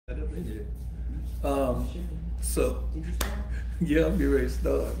So, yeah, I'll be ready to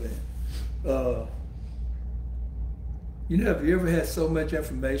start, man. You know, have you ever had so much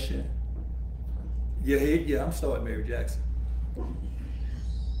information? Yeah, I'm sorry, Mary Jackson.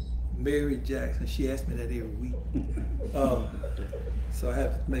 Mary Jackson, she asked me that every week. So I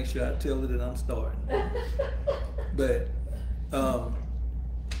have to make sure I tell her that I'm starting. But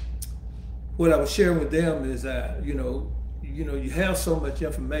what I was sharing with them is that, you have so much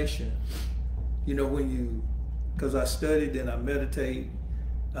information, because I studied and I meditate,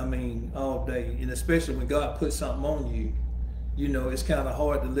 all day, and especially when God puts something on you, it's kind of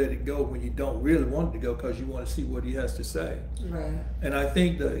hard to let it go when you don't really want it to go because you want to see what he has to say. Right. And I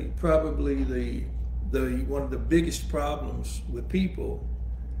think probably the one of the biggest problems with people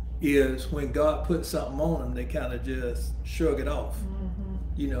is when God puts something on them, they kind of just shrug it off,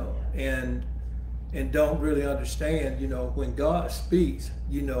 and don't really understand, when God speaks,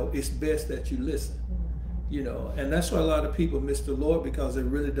 it's best that you listen, and that's why a lot of people miss the Lord because they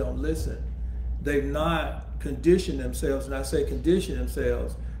really don't listen. They've not conditioned themselves, and I say condition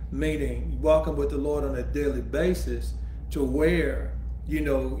themselves, meaning walking with the Lord on a daily basis to where,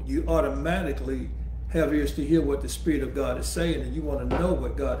 you automatically have ears to hear what the Spirit of God is saying, and you want to know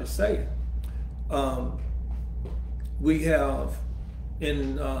what God is saying. We have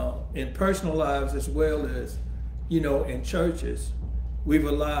in personal lives as well as, in churches, we've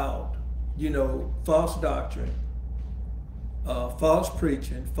allowed, false doctrine, false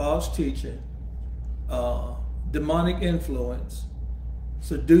preaching, false teaching, demonic influence,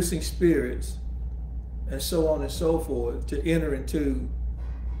 seducing spirits, and so on and so forth to enter into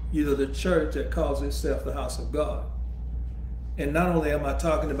the church that calls itself the house of God. And not only am I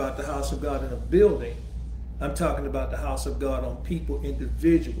talking about the house of God in a building, I'm talking about the house of God on people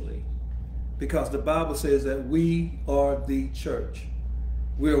individually, because the Bible says that we are the church.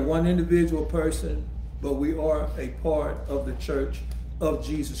 We are one individual person, but we are a part of the church of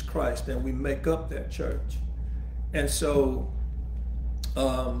Jesus Christ, and we make up that church. And so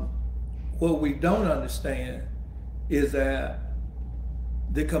what we don't understand is that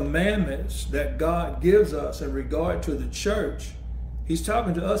the commandments that God gives us in regard to the church, he's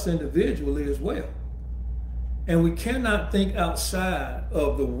talking to us individually as well. And we cannot think outside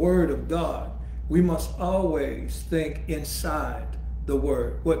of the Word of God. We must always think inside the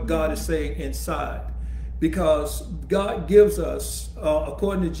Word, what God is saying inside. Because God gives us,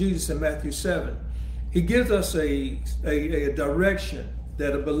 according to Jesus in Matthew 7, he gives us a direction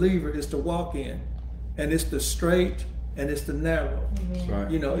that a believer is to walk in. And it's the straight and it's the narrow.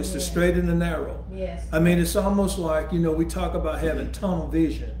 Right. It's the straight and the narrow. Yes. It's almost like, we talk about having tunnel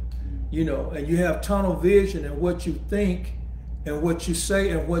vision, and you have tunnel vision in what you think and what you say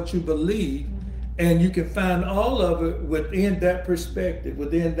and what you believe. And you can find all of it within that perspective,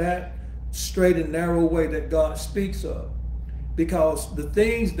 within that straight and narrow way that God speaks of. Because the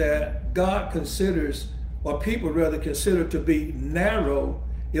things that God considers, or people rather consider to be narrow,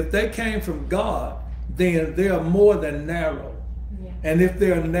 if they came from God, then they are more than narrow. Yeah. And if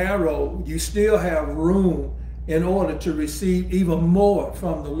they're narrow, you still have room in order to receive even more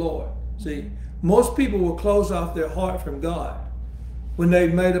from the Lord. See, most people will close off their heart from God when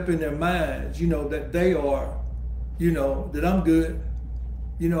they've made up in their minds, that they are, that I'm good.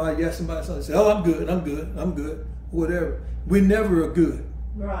 I guess somebody say, oh, I'm good, whatever. We never are good.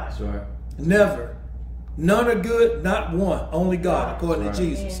 Right. That's right. Never. None are good, not one. Only God, according to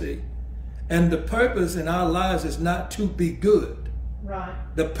Jesus, see. And the purpose in our lives is not to be good. Right.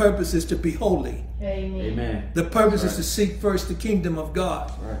 The purpose is to be holy. Amen. Amen. The purpose is to seek first the kingdom of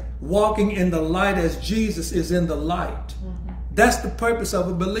God. Right. Walking in the light as Jesus is in the light. That's the purpose of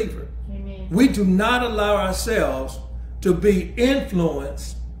a believer. Amen. We do not allow ourselves to be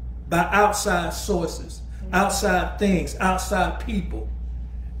influenced by outside sources, outside things, outside people.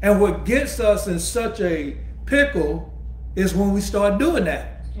 And what gets us in such a pickle is when we start doing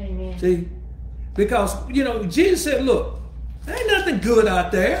that. Amen. See? Because, Jesus said, look, there ain't nothing good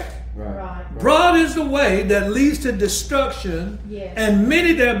out there. Right. Broad is the way that leads to destruction, yes. And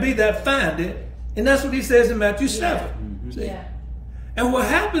many there be that find it. And that's what he says in Matthew 7. Mm-hmm. See? Yeah. And what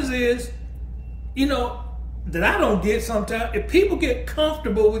happens is, that I don't get sometimes, if people get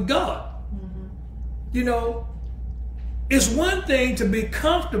comfortable with God, it's one thing to be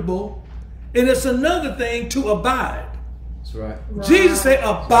comfortable, and it's another thing to abide. That's right. Jesus said,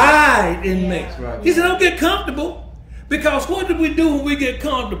 abide in me. That's right. He said, don't get comfortable. Because what do we do when we get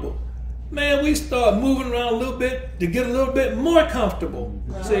comfortable? Man, we start moving around a little bit to get a little bit more comfortable.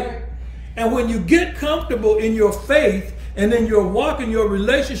 Right. See? And when you get comfortable in your faith and in your walk in your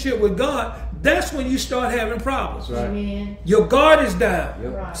relationship with God, that's when you start having problems. That's right. Amen. Your guard is down.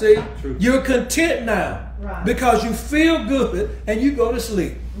 Yep. Right. See, True. you're content now Right. because you feel good and you go to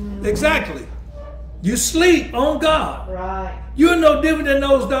sleep. Exactly. You sleep on God. Right. You're no different than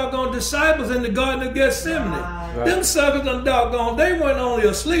those doggone disciples in the Garden of Gethsemane. Right. Them suckers done doggone, they weren't only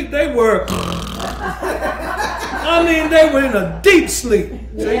asleep, they were, I mean, they were in a deep sleep.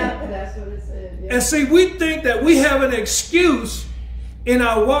 See? Yeah, that's what it said. Yeah. And see, we think that we have an excuse in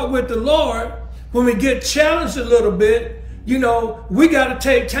our walk with the Lord when we get challenged a little bit. You know, we got to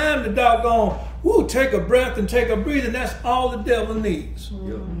take time to doggone, take a breath and take a breather. And that's all the devil needs.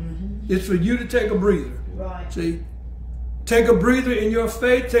 It's for you to take a breather. Right. See? Take a breather in your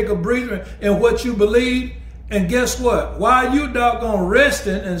faith. Take a breather in what you believe. And guess what? While you doggone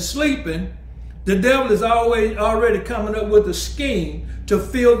resting and sleeping, the devil is already coming up with a scheme to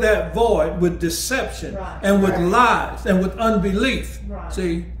fill that void with deception and with lies and with unbelief. Right.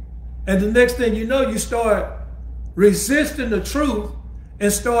 See? And the next thing you know, you start resisting the truth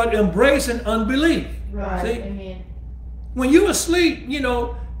and start embracing unbelief. Right. See? Amen. When you're asleep, you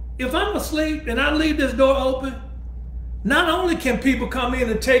know, if I'm asleep and I leave this door open, not only can people come in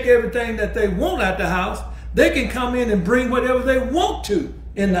and take everything that they want out the house, they can come in and bring whatever they want to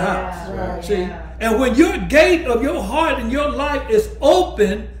in the house. Right. See? Yeah. And when your gate of your heart and your life is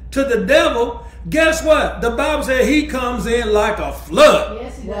open to the devil, guess what? The Bible says he comes in like a flood.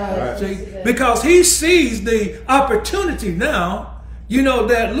 Yes, he Right. does. See? Yes, he does. Because he sees the opportunity now, you know,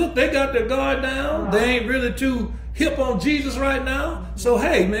 that look, they got their guard down. Right. They ain't really too hip on Jesus right now. So,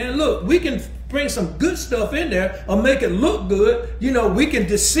 hey, man, look, we can bring some good stuff in there or make it look good. You know, we can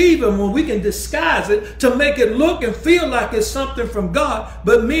deceive them when we can disguise it to make it look and feel like it's something from God.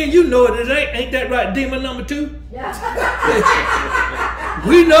 But me and you know it ain't. Ain't that right, demon number 2? Yeah.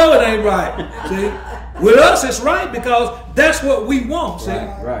 We know it ain't right. See? With us, it's right because that's what we want. See?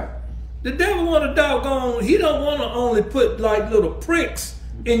 Right. The devil want to doggone, he don't want to only put like little pricks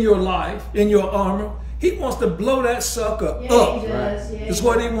in your life, in your armor. He wants to blow that sucker up. He does. Yeah, That's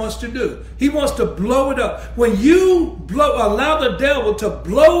what he wants to do. He wants to blow it up. When you allow the devil to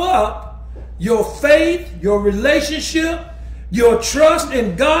blow up your faith, your relationship, your trust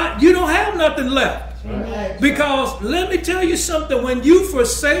in God, you don't have nothing left. Amen. Because let me tell you something, when you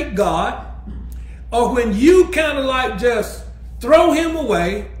forsake God, or when you kind of like just throw him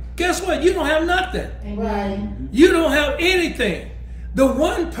away, guess what? You don't have nothing. Amen. You don't have anything. The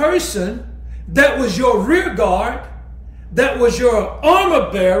one person that was your rear guard, that was your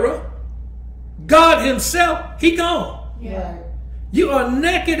armor bearer, God himself, he gone. Yeah. You are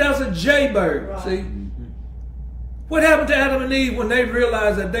naked as a jaybird. Right. See? What happened to Adam and Eve when they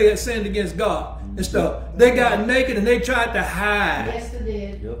realized that they had sinned against God and stuff? They got naked and they tried to hide. Yes, they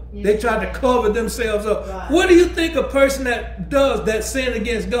did. Yep. Yes, They tried to did. cover themselves up. Right. What do you think a person that does that sin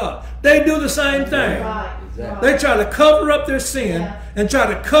against God? They do the same thing. Right. Exactly. They try to cover up their sin and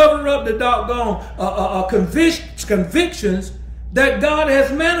try to cover up the doggone convictions that God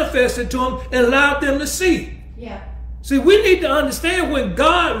has manifested to them and allowed them to see. Yeah. See, we need to understand when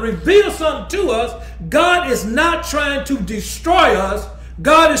God reveals something to us, God is not trying to destroy us.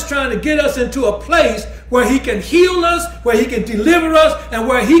 God is trying to get us into a place where he can heal us, where he can deliver us, and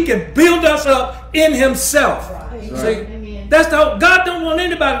where he can build us up in himself. Right. See, Amen. that's the whole, God don't want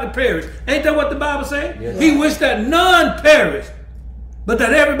anybody to perish. Ain't that what the Bible says? Yes. He wished that none perish, but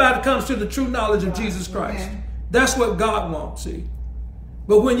that everybody comes to the true knowledge of Jesus Christ. That's what God wants, see.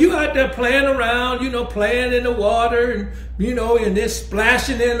 But when you out there playing around, you know, playing in the water and, you know, and then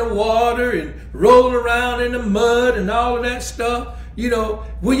splashing in the water and rolling around in the mud and all of that stuff, you know,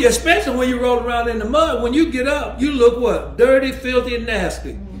 especially when you roll around in the mud, when you get up, you look what? Dirty, filthy, and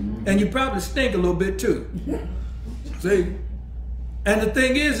nasty. And you probably stink a little bit too. See? And the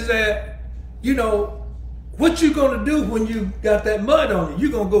thing is that, you know, what you going to do when you got that mud on you?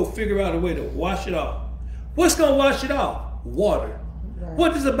 You're going to go figure out a way to wash it off. What's going to wash it off? Water.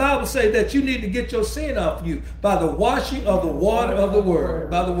 What does the Bible say? That you need to get your sin off you by the washing of the water of the word,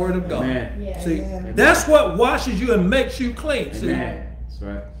 by the word of God. Amen. Yeah. See, Amen. that's what washes you and makes you clean. See, Amen. That's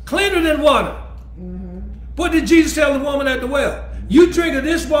right. cleaner than water. What did Jesus tell the woman at the well? You drink of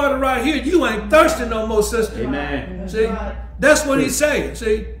this water right here, you ain't thirsty no more, sister. Amen. See, Right. that's what he's saying.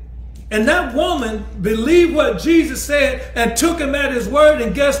 See, and that woman believed what Jesus said and took him at his word.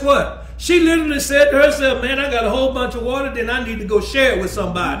 And guess what? She literally said to herself, "Man, I got a whole bunch of water. Then I need to go share it with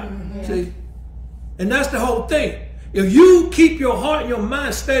somebody." See, and that's the whole thing. If you keep your heart and your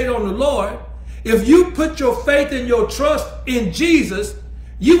mind stayed on the Lord, if you put your faith and your trust in Jesus,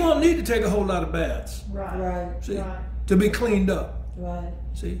 you won't need to take a whole lot of baths. Right. See, Right. to be cleaned up. Right.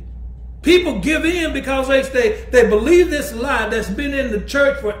 See, people give in because they believe this lie that's been in the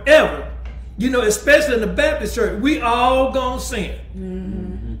church forever. you know, especially in the Baptist church, we all gonna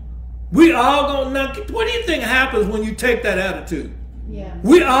sin. We all gonna, now, what do you think happens when you take that attitude? Yeah.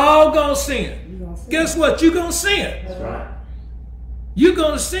 We all gonna sin. Guess what? You're gonna sin. That's right. You're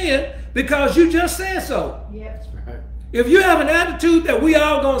gonna sin because you just said so. Yep. If you have an attitude that we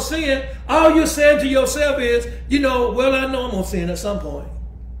all gonna sin, all you're saying to yourself is, you know, well, I know I'm gonna sin at some point.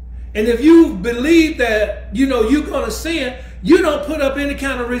 And if you believe that, you know, you're gonna sin, you don't put up any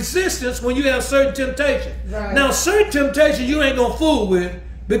kind of resistance when you have certain temptations. Right. Now, certain temptations you ain't gonna fool with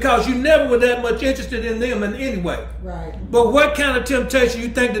because you never were that much interested in them in any way. Right. But what kind of temptation you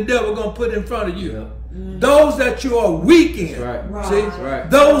think the devil gonna put in front of you? Yep. Those that you are weak in. Right. Right. See? Right.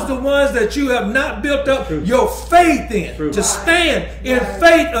 Those the ones that you have not built up your faith in. True. To stand in Right.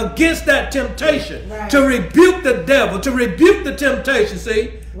 faith against that temptation. Right. To rebuke the devil. To rebuke the temptation.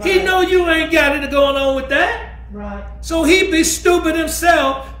 See? He Right. know you ain't got it going on with that. Right. So he'd be stupid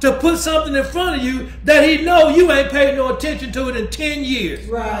himself to put something in front of you that he know you ain't paid no attention to it in 10 years.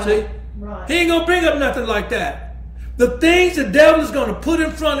 Right. See? Right. He ain't gonna bring up nothing like that. The things the devil is gonna put in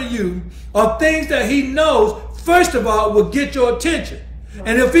front of you are things that he knows, first of all, will get your attention. Right.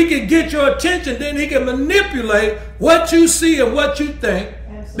 And if he can get your attention, then he can manipulate what you see and what you think.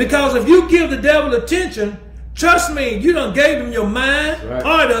 Absolutely. Because if you give the devil attention, trust me, you done gave him your mind, Right.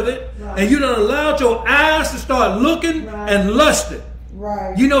 part of it, Right. and you done allowed your eyes to start looking Right. and lusting.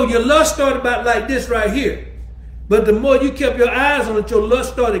 Right. You know, your lust started about like this right here. But the more you kept your eyes on it, your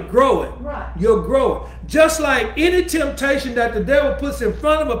lust started growing. Right. You're growing. Just like any temptation that the devil puts in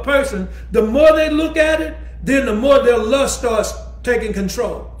front of a person, the more they look at it, then the more their lust starts taking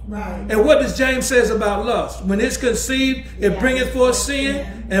control. Right. And what does James says about lust? When it's conceived, it Yeah. bringeth forth sin.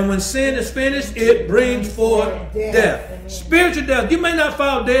 And when sin is finished, it brings forth Death. death. Amen. Spiritual death. You may not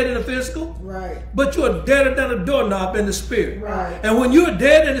fall dead in the physical, Right. but you're deader than a doorknob in the spirit. Right. And when you're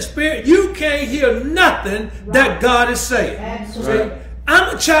dead in the spirit, you can't hear nothing that God is saying. Absolutely. See?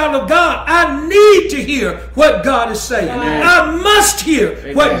 I'm a child of God. I need to hear what God is saying. Amen. I must hear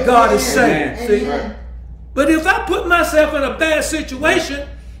what God is saying. Amen. See? Amen. But if I put myself in a bad situation,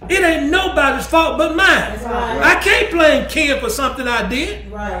 it ain't nobody's fault but mine. That's right. I can't blame Ken for something I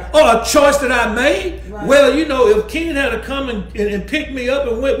did Right. or a choice that I made. Right. Well, you know, if Ken had to come and pick me up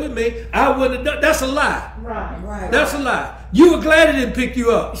and went with me, I wouldn't have done. That's a lie. Right. Right. That's a lie. You were glad he didn't pick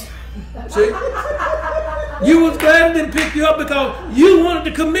you up. See? You was glad he didn't pick you up because you wanted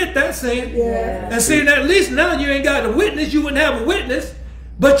to commit that sin. Yeah. And see, at least now you ain't got a witness. You wouldn't have a witness,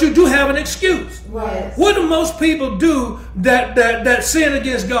 but you do have an excuse. Right. What do most people do that sin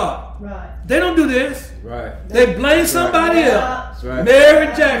against God? Right. They don't do this. Right. They blame somebody else. That's right. Mary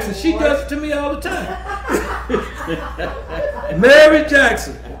Jackson, she does it to me all the time. Mary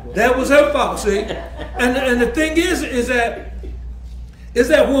Jackson, that was her fault. See, and the thing is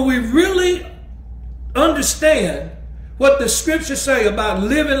that when we really understand what the scriptures say about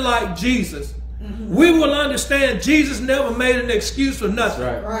living like Jesus, we will understand Jesus never made an excuse for nothing.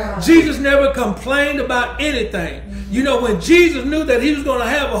 That's right. Right. Jesus never complained about anything. You know, when Jesus knew that he was going to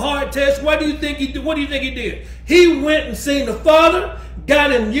have a hard test, what do you think he did? What do you think he did? He went and seen the Father,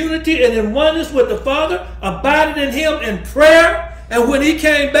 got in unity and in oneness with the Father, abided in him in prayer, and when he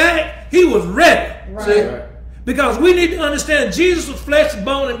came back, he was ready. Right. See? Right. Because we need to understand Jesus was flesh,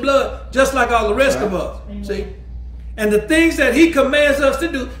 bone, and blood, just like all the rest of us. Amen. See? And the things that he commands us to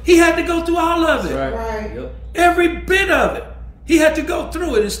do, he had to go through all of it. Right. Right. Yep. Every bit of it. He had to go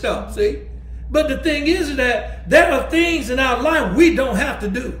through it and stuff, see? But the thing is that there are things in our life we don't have to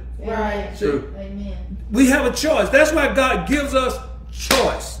do. Right. True. Amen. We have a choice. That's why God gives us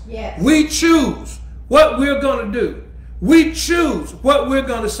choice. Yes. We choose what we're going to do. We choose what we're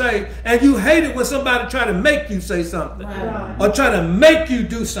going to say. And you hate it when somebody try to make you say something. Right. Or try to make you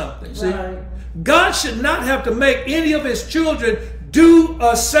do something, see? Right. God should not have to make any of his children do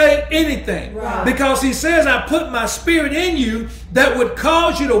or say anything. Right. Because he says, I put my spirit in you that would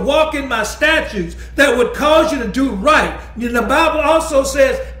cause you to walk in my statutes, that would cause you to do right. And the Bible also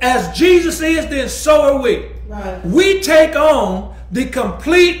says, as Jesus is, then so are we. Right. We take on the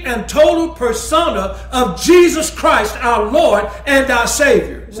complete and total persona of Jesus Christ, our Lord and our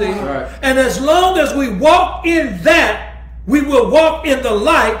Savior. See? Right. And as long as we walk in that, we will walk in the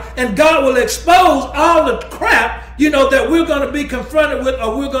light, and God will expose all the crap, you know, that we're going to be confronted with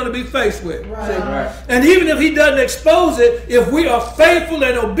or we're going to be faced with. Right. See? Right. And even if he doesn't expose it, if we are faithful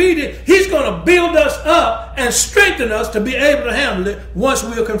and obedient, he's going to build us up and strengthen us to be able to handle it once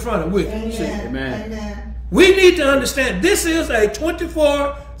we are confronted with it. See? Amen. Amen. Amen. We need to understand this is a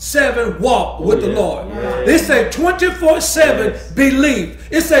 24/7 walk with the Lord. Right. It's a 24/7 belief.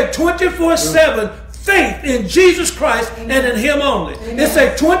 It's a 24/7 faith in Jesus Christ and in Him only. Amen. It's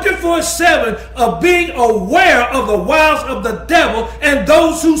a 24/7 of being aware of the wiles of the devil and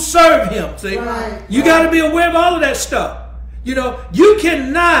those who serve him. See, you got to be aware of all of that stuff. You know, you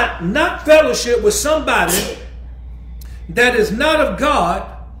cannot not fellowship with somebody that is not of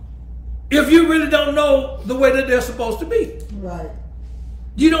God if you really don't know the way that they're supposed to be. Right.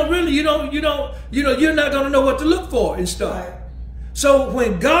 You're not going to know what to look for and stuff. Right. So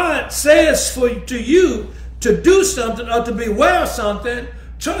when God says to you to do something or to beware of something,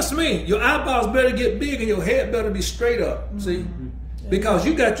 trust me, your eyeballs better get big and your head better be straight up. See? Because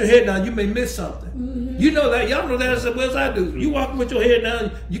you got your head down, you may miss something. You know that. Y'all know that as well as I do. You walking with your head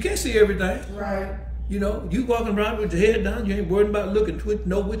down, you can't see everything. Right. You know, you walking around with your head down, you ain't worried about looking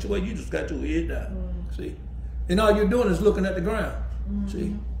know which way, you just got your head down. See? And all you're doing is looking at the ground.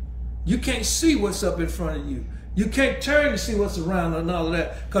 See? You can't see what's up in front of you. You can't turn to see what's around and all of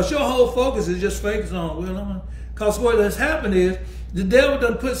that. Because your whole focus is just focused on, because what has happened is, the devil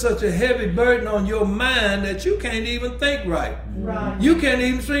done put such a heavy burden on your mind that you can't even think right. You can't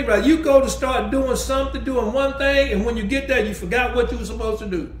even think right. You go to start doing something, doing one thing, and when you get there, you forgot what you were supposed to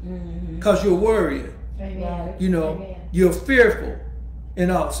do. Because you're worried. Amen. You know, Amen. you're fearful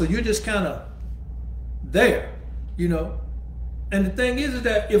and all. So you're just kind of there, you know. And the thing is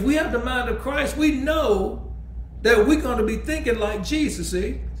that if we have the mind of Christ, we know that we're going to be thinking like Jesus,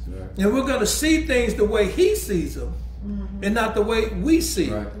 see? Right. And we're going to see things the way He sees them. And not the way we see.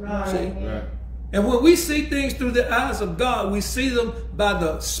 Right. See? Right. And when we see things through the eyes of God, we see them by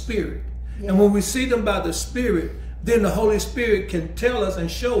the Spirit. And when we see them by the Spirit, then the Holy Spirit can tell us and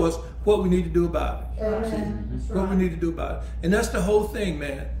show us what we need to do about it. What we need to do about it. And that's the whole thing,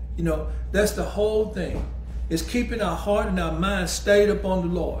 man. You know, that's the whole thing. Is keeping our heart and our mind stayed upon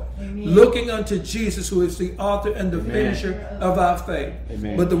the Lord. Looking unto Jesus, who is the author and the finisher of our faith.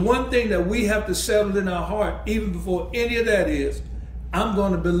 But the one thing that we have to settle in our heart, even before any of that, is I'm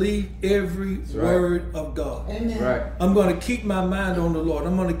going to believe every word of God. I'm going to keep my mind on the Lord.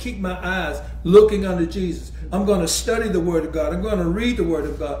 I'm going to keep my eyes looking unto Jesus. I'm going to study the Word of God. I'm going to read the Word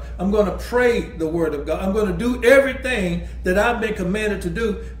of God. I'm going to pray the Word of God. I'm going to do everything that I've been commanded to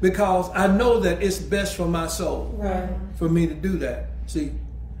do because I know that it's best for my soul for me to do that. See?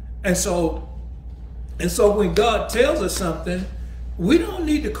 And so when God tells us something, we don't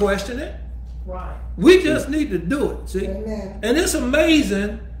need to question it. We just need to do it. See? And it's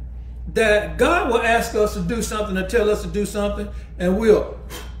amazing that God will ask us to do something or tell us to do something, and we'll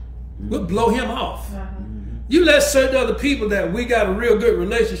blow Him off. You let certain other people that we got a real good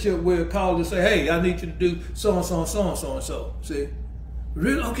relationship with call to say, hey, I need you to do so and so and so and so and so. See?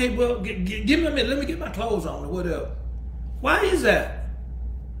 Really? Okay, well, give me a minute. Let me get my clothes on or whatever. Why is that?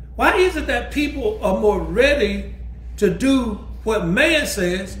 Why is it that people are more ready to do what man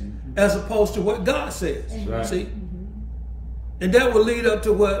says as opposed to what God says? See? And that will lead up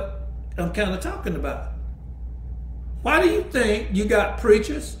to what I'm kind of talking about. Why do you think you got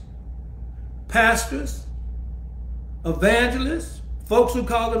preachers, pastors, evangelists, folks who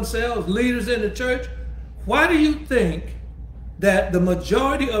call themselves leaders in the church? Why do you think that the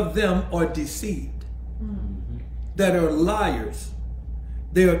majority of them are deceived? That are liars?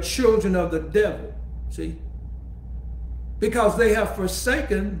 They are children of the devil. See? Because they have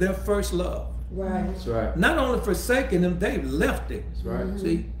forsaken their first love. That's right. Not only forsaken them, they've left it.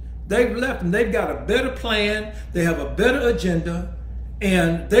 See? They've left them. They've got a better plan. They have a better agenda.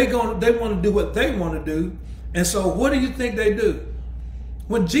 And they want to do what they want to do. And so what do you think they do?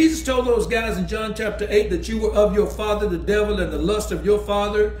 When Jesus told those guys in John chapter 8 that you were of your father, the devil, and the lust of your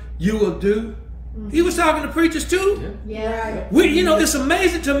father, you will do. He was talking to preachers too. It's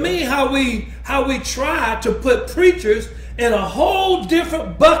amazing to me how we try to put preachers in a whole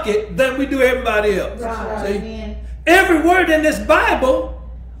different bucket than we do everybody else. See? Every word in this Bible,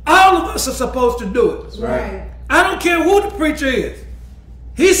 all of us are supposed to do it. I don't care who the preacher is.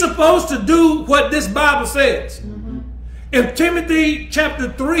 He's supposed to do what this Bible says. In Timothy chapter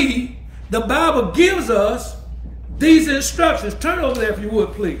 3, the Bible gives us these instructions. Turn over there if you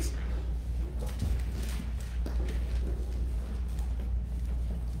would, please.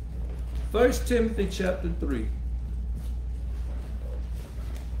 1 Timothy chapter 3.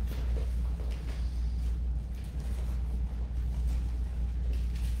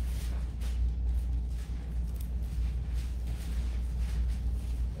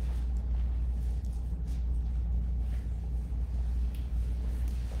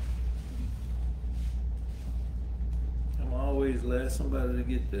 I'm always last somebody to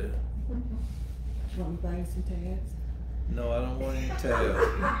get there. Want to bring some tabs? No, I don't want any tabs.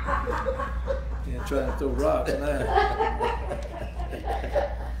 You ain't trying to throw rocks now.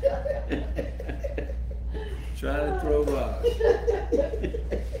 trying to throw rocks.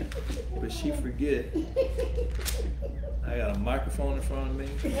 But she forget. I got a microphone in front of me.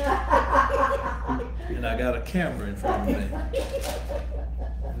 And I got a camera in front of me.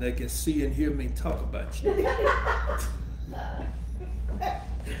 And they can see and hear me talk about you.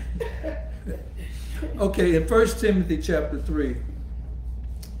 Okay, in 1 Timothy chapter 3,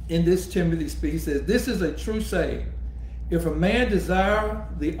 in this Timothy speech, he says, this is a true saying. If a man desire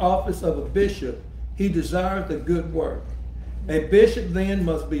the office of a bishop, he desires the good work. A bishop then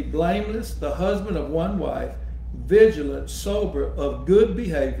must be blameless, the husband of one wife, vigilant, sober, of good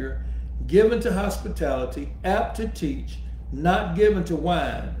behavior, given to hospitality, apt to teach, not given to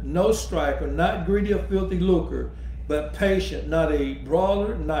wine, no striker, not greedy of filthy lucre, but patient, not a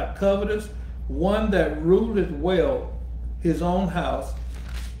brawler, not covetous, one that ruleth well his own house,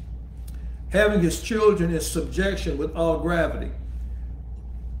 having his children in subjection with all gravity.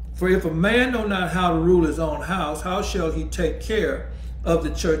 For if a man know not how to rule his own house, how shall he take care of the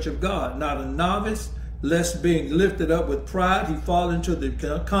church of God? Not a novice, lest being lifted up with pride, he fall into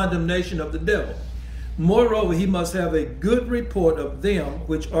the condemnation of the devil. Moreover, he must have a good report of them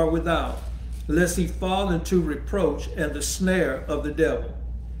which are without, lest he fall into reproach and the snare of the devil.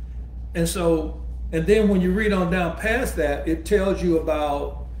 And so, and then when you read on down past that, it tells you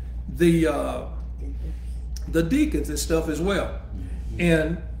about the deacons and stuff as well.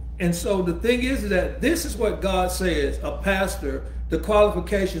 And so the thing is that this is what God says a pastor, the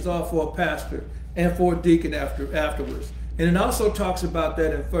qualifications are for a pastor and for a deacon afterwards. And it also talks about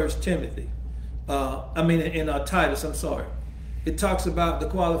that in 1 Timothy. In Titus, I'm sorry. It talks about the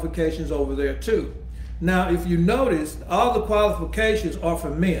qualifications over there too. Now, if you notice, all the qualifications are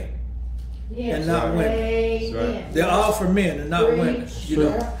for men and not women. Amen. They're all for men and not women. You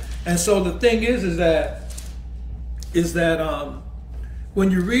know. And so the thing is that when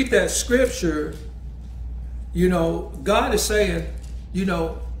you read that scripture, you know, God is saying, you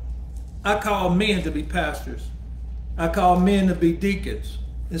know, I call men to be pastors. I call men to be deacons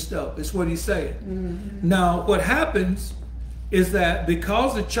and stuff. It's what he's saying. Mm-hmm. Now, what happens is that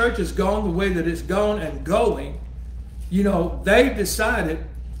because the church has gone the way that it's gone and going, you know, they decided,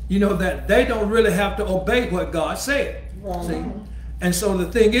 you know, that they don't really have to obey what God said. Right. See? And so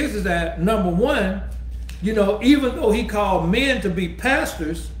the thing is that, number one, you know, even though he called men to be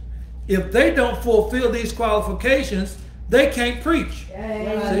pastors, if they don't fulfill these qualifications, they can't preach.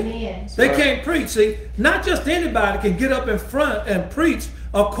 Amen. They can't preach. See, not just anybody can get up in front and preach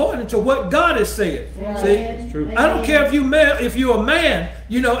according to what God has said. Amen. See, I don't care if you're a man,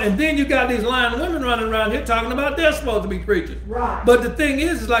 you know, and then you got these lying women running around here talking about they're supposed to be preaching. Right. But the thing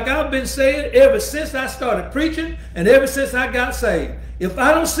is like I've been saying ever since I started preaching and ever since I got saved, if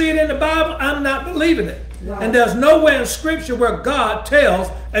I don't see it in the Bible, I'm not believing it. Right. And there's nowhere in Scripture where God tells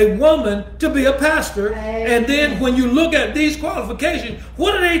a woman to be a pastor. Amen. And then when you look at these qualifications,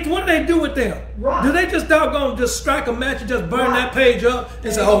 what do they do with them? Right. Do they just doggone just strike a match and just burn that page up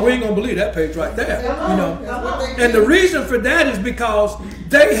and say, oh, we ain't gonna believe that page right there? You know. And the reason for that is because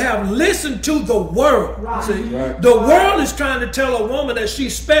they have listened to the world. Right. See, the world is trying to tell a woman that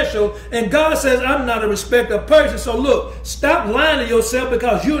she's special, and God says, I'm not a respecter of person. So look, stop lying to yourself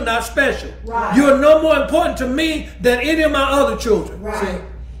because you're not special. Right. You're no more important to me than any of my other children. Right. See?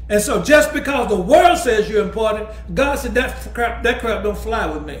 And so just because the world says you're important, God said that crap don't fly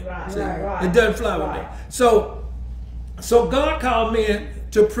with me. Right. See? Right. It doesn't fly with me. So God called men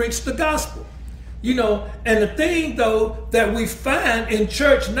to preach the gospel. You know, and the thing though that we find in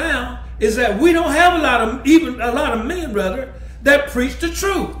church now is that we don't have a lot of men rather that preach the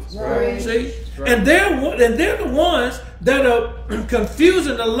truth. Right. See? Right. And they're the ones that are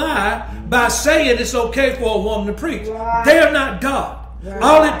confusing the lie by saying it's okay for a woman to preach. Right. They're not God. Right.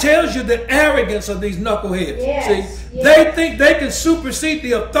 All it tells you the arrogance of these knuckleheads. Yes. See, yes. They think they can supersede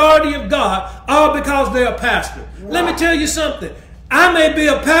the authority of God all because they're a pastor. Right. Let me tell you something. I may be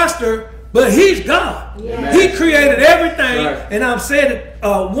a pastor, but he's God. Yes. He created everything. Right. And I've said it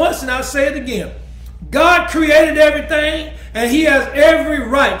once and I'll say it again. God created everything, and he has every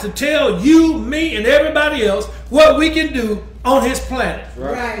right to tell you, me, and everybody else what we can do on his planet.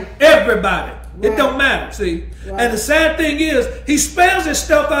 Right. Everybody. Right. It don't matter, see. Right. And the sad thing is, he spells this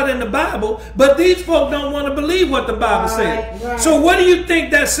stuff out in the Bible, but these folk don't want to believe what the Bible said. Right. So what do you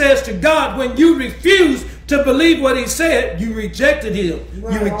think that says to God when you refuse to believe what he said? You rejected him.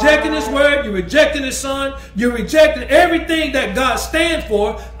 Right. You rejected his word. You rejected his son. You rejected everything that God stands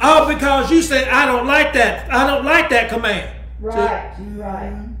for, all because you said, I don't like that. I don't like that command. Right. See?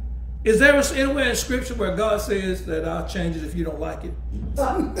 Right. Is there anywhere in Scripture where God says that I'll change it if you don't like it?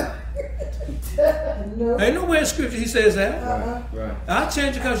 No. Ain't nowhere in Scripture he says that. Right. I'll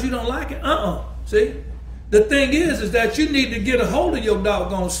change it because you don't like it. See? The thing is that you need to get a hold of your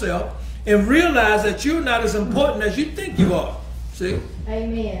doggone self and realize that you're not as important as you think you are. See?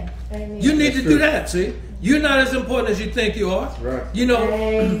 Amen. Amen. You need to do that. See? You're not as important as you think you are. Right. You know.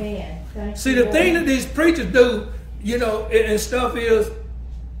 Amen. Thank See, you, the thing Lord. that these preachers do, you know, and stuff is,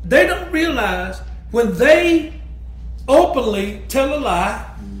 they don't realize when they openly tell a lie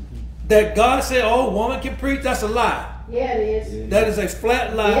that God said, "Oh, woman can preach." That's a lie. Yeah, it is. That is a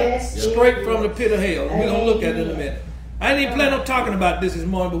flat lie, Yes, straight it from the is. pit of hell. We're going to look at it in a Amen. minute. I didn't even plan on talking about this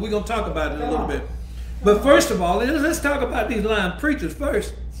morning, but we're going to talk about it in a little bit. But first of all, let's talk about these lying preachers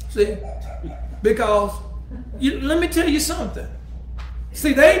first. See? Because, let me tell you something.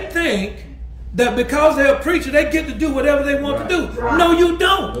 See, they think that because they're a preacher, they get to do whatever they want to do. Right. No, you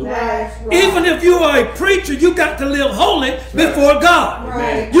don't. That's right. Even if you are a preacher, you got to live holy before God.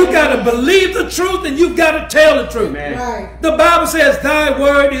 Right. You got to believe the truth and you've got to tell the truth. Amen. Right. The Bible says thy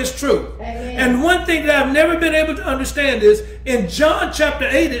word is true. Amen. And one thing that I've never been able to understand is in John chapter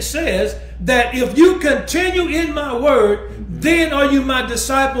 8 it says that if you continue in my word, then are you my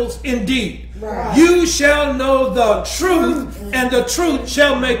disciples indeed. Right. You shall know the truth and the truth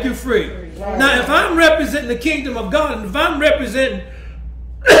shall make you free. Right. Now if I'm representing the kingdom of God and if I'm representing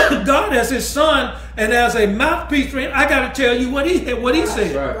God as his son and as a mouthpiece for him, I got to tell you what he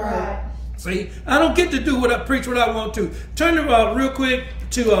said. Right. Right. See, I don't get to do what I preach what I want to. Turn around real quick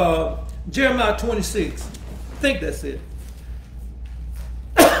to Jeremiah 26. I think that's it.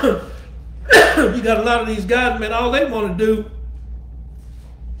 You got a lot of these guys, man, all they want to do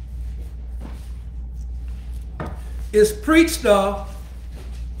is preach stuff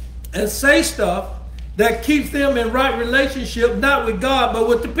and say stuff that keeps them in right relationship, not with God, but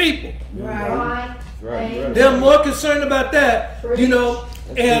with the people. Right. Right. They're more concerned about that, you know.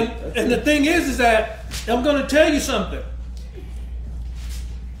 That's And the thing is that I'm going to tell you something.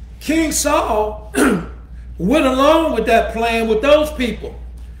 King Saul went along with that plan with those people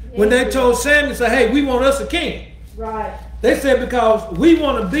when they told Samuel, say, "Hey, we want us a king." Right. They said because we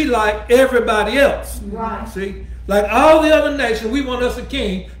want to be like everybody else. Right. See, like all the other nations, we want us a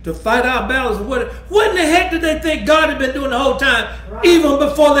king to fight our battles. What in the heck did they think God had been doing the whole time, Right. even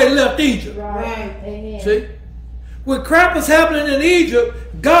before they left Egypt? Right. Amen. See? When crap was happening in Egypt,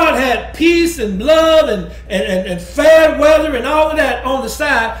 God had peace and love and fair weather and all of that on the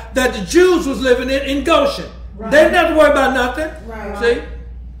side that the Jews was living in Goshen. Right. They didn't have to worry about nothing. Right. See?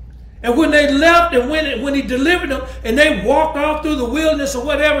 And when they left and when he delivered them and they walked off through the wilderness or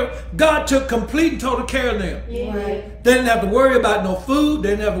whatever, God took complete and total care of them. Yeah. Right. They didn't have to worry about no food.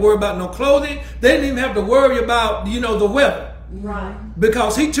 They didn't have to worry about no clothing. They didn't even have to worry about, the weather. Right.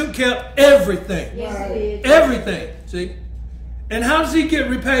 Because he took care of everything. Yes, Right. it is. Everything. See? And how does he get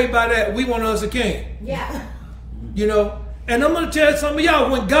repaid by that? We want us a king. Yeah. And I'm going to tell some of y'all,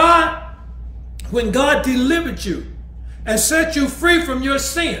 when God delivered you and set you free from your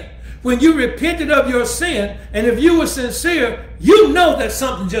sin, when you repented of your sin, and if you were sincere, you know that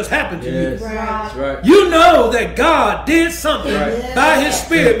something just happened to Yes. you. Right. That's right. You know that God did something Right. by his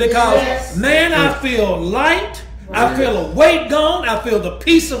spirit because, Yes. man, I feel light. I feel a weight gone. I feel the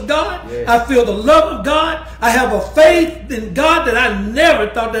peace of God. Yes. I feel the love of God. I have a faith in God that I never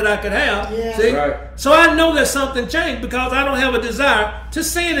thought that I could have. Yeah. See? Right. So I know that something changed because I don't have a desire to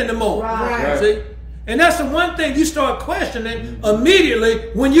sin anymore. Right. Right. See? And that's the one thing you start questioning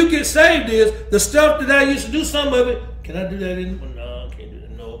immediately when you get saved is the stuff that I used to do, some of it, can I do that anymore? No, I can't do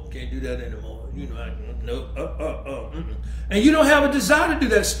that. No, can't do that anymore. And you don't have a desire to do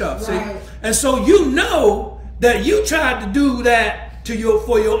that stuff. See? Right. And so you know that you tried to do that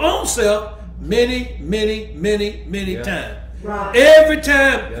for your own self many Yeah. times. Right. Every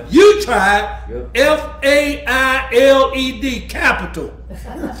time Yeah. you tried, Yeah. FAILED, capital,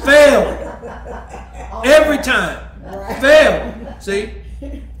 failed. Every time, failed. See,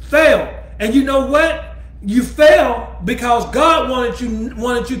 failed. And you know what? You failed because God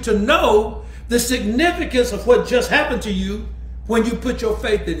wanted you to know the significance of what just happened to you when you put your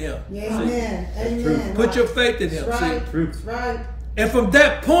faith in Him. Amen. Amen. Put your faith in Him. That's right. See? Truth. Right. And from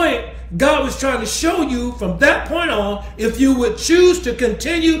that point, God was trying to show you from that point on, if you would choose to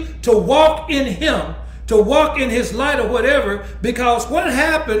continue to walk in Him, to walk in His light or whatever, because what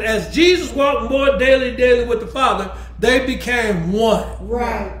happened as Jesus walked more daily with the Father, they became one.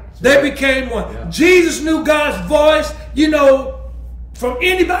 Right. They became one. Yeah. Jesus knew God's voice, from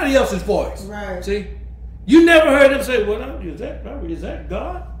anybody else's voice. Right. See? You never heard him say, well, is that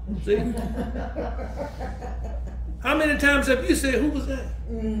God? See? How many times have you said, who was that?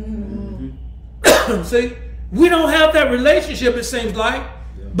 Mm-hmm. See? We don't have that relationship, it seems like.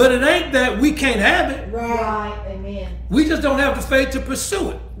 But it ain't that we can't have it. Right. Right. Amen. We just don't have the faith to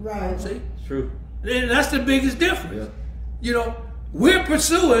pursue it. Right. See? True. And that's the biggest difference. Yeah. You know, we're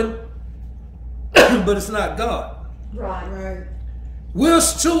pursuing, but it's not God. Right. Right.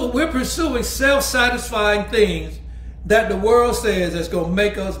 We're pursuing self-satisfying things that the world says that's going to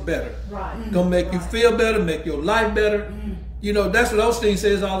make us better. Right. Going to make you feel better, make your life better. You know, that's what Osteen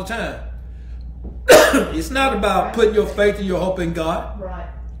says all the time. It's not about putting your faith and your hope in God. Right.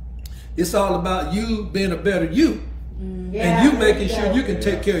 It's all about you being a better you. Yeah, And you there making you sure go. you can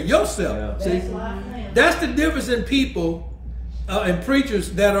take care of yourself. Yeah. See? That's life now. That's the difference in people and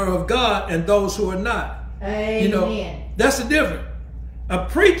preachers that are of God and those who are not. Amen. You know, that's the difference. A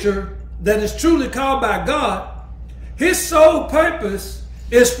preacher that is truly called by God, his sole purpose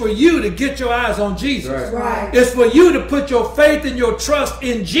is for you to get your eyes on Jesus. Right. Right. It's for you to put your faith and your trust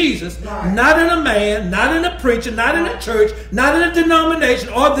in Jesus, Right. not in a man, not in a preacher, not in a church, not in a denomination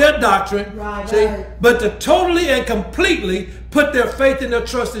or their doctrine. Right. See? Right. But to totally and completely put their faith and their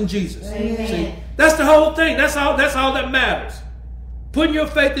trust in Jesus. Amen. See? That's the whole thing. That's all that matters. Putting your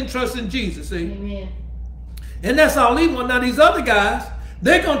faith and trust in Jesus. See? Amen. And that's all he wants. Now these other guys,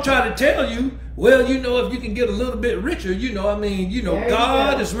 they're going to try to tell you, well, you know, if you can get a little bit richer, you know, I mean, you know, There you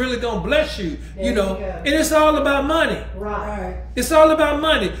God go. is really going to bless you, There you know, you go. and it's all about money. Right. It's all about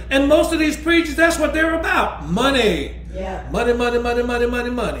money. And most of these preachers, that's what they're about. Money. Yeah. Money, money, money, money, money,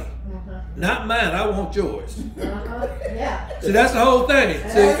 money. Uh-huh. Not mine. I want yours. Uh-huh. Yeah. See, that's the whole thing.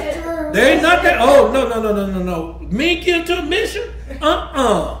 That's See, it. there ain't nothing. Oh, no. Me get to a mission? Come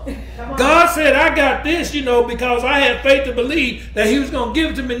on. God said, I got this, you know, because I had faith to believe that he was going to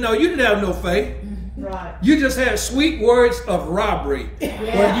give it to me. No, you didn't have no faith. Right. You just had sweet words of robbery, Yeah.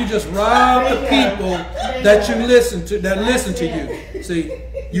 where you just rob the There you go. people There that you you go. listen to, that That's listen to it. you. See,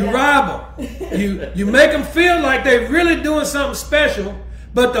 you Yeah. rob them. You make them feel like they're really doing something special,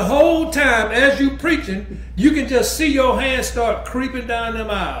 but the whole time as you preaching, you can just see your hands start creeping down them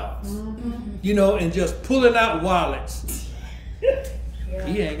aisles, you know, and just pulling out wallets. Yeah.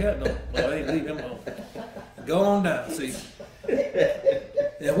 He ain't got no. Oh, I ain't leave him alone. Go on down. See.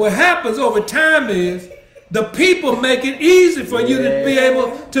 And what happens over time is the people make it easy for you to be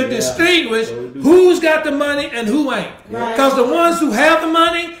able to distinguish who's got the money and who ain't. Right. Because the ones who have the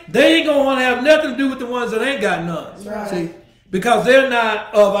money, they ain't gonna want to have nothing to do with the ones that ain't got none. Right. See, because they're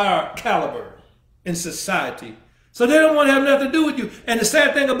not of our caliber in society, so they don't want to have nothing to do with you. And the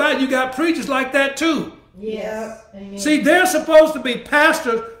sad thing about it, you got preachers like that too. Yes. Amen. See, they're supposed to be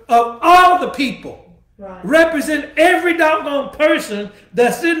pastors of all the people. Right. Represent every doggone person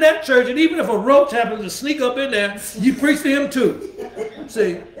that's in that church. And even if a roach happens to sneak up in there, you preach to him too.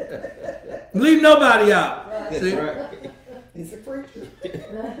 See? Leave nobody out. See? He's a preacher.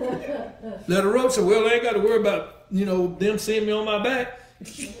 Let a roach say, well, I ain't got to worry about, you know, them seeing me on my back.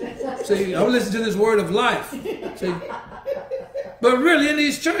 See, I'm listening to this word of life. See? But really, in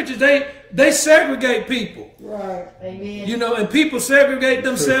these churches, they segregate people. Right. Amen. You know, and people segregate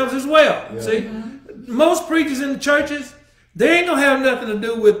themselves as well. Yeah. See? Most preachers in the churches, they ain't gonna have nothing to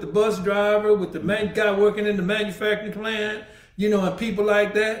do with the bus driver, with the guy working in the manufacturing plant, you know, and people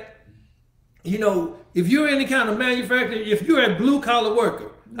like that. You know, if you're any kind of manufacturing, if you're a blue collar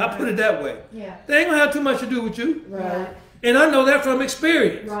worker, I put it that way, Yeah. they ain't gonna have too much to do with you. Right. And I know that from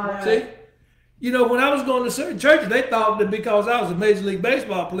experience. Right. See? You know, when I was going to certain churches, they thought that because I was a Major League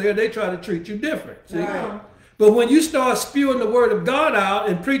Baseball player, they try to treat you different. See? Right. But when you start spewing the word of God out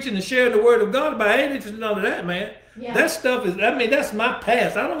and preaching and sharing the word of God about, I ain't interested in none of that, man. Yeah. That stuff is, I mean, that's my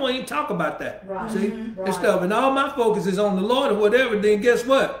past. I don't want to even talk about that. Right. See? Right. And stuff. And all my focus is on the Lord or whatever, then guess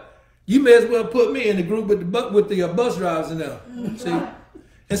what? You may as well put me in the group with the bus drivers and them. See?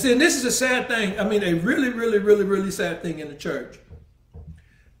 And see, and this is a sad thing. I mean, a really, really, really, really sad thing in the church.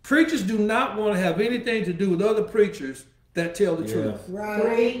 Preachers do not want to have anything to do with other preachers that tell the truth. Right.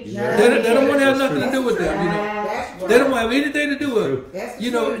 Preach. Yeah. They don't want to have nothing to That's do with them, you know. That's right. They don't have anything to do with it. That's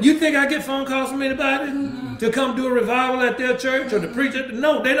You know, true. you think I get phone calls from anybody to come do a revival at their church or to preach at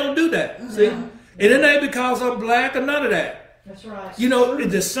no, they don't do that. See? And it ain't because I'm black or none of that. That's right. You know,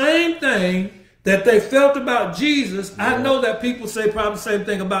 it's the same thing that they felt about Jesus. I know that people say probably the same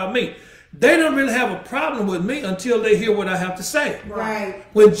thing about me. They don't really have a problem with me until they hear what I have to say. Right.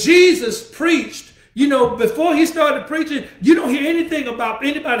 When Jesus preached, you know, before he started preaching, you don't hear anything about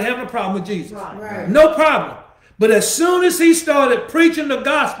anybody having a problem with Jesus. Right. Right. No problem. But as soon as he started preaching the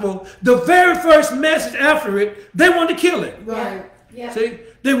gospel, the very first message after it, they wanted to kill him. Right. Yeah. See,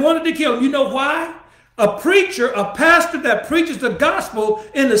 they wanted to kill him. You know why? A preacher, a pastor that preaches the gospel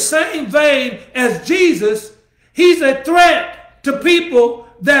in the same vein as Jesus, he's a threat to people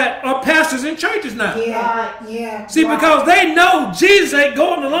that are pastors in churches now. Yeah. Yeah. See, Right. because they know Jesus ain't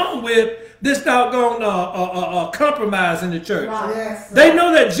going along with this doggone compromise in the church. Right. Yes. They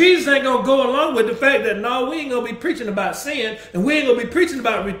know that Jesus ain't going to go along with the fact that, no, we ain't going to be preaching about sin and we ain't going to be preaching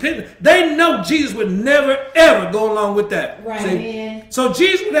about repentance. They know Jesus would never, ever go along with that. Right. See? Amen. So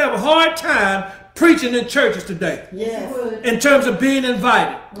Jesus would have a hard time preaching in churches today Yes. in terms of being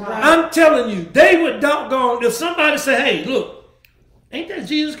invited. Right. I'm telling you, they would doggone, if somebody say, hey, look, ain't that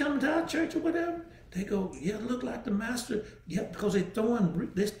Jesus coming to our church or whatever? They go, yeah, look like the master. Yeah, because they're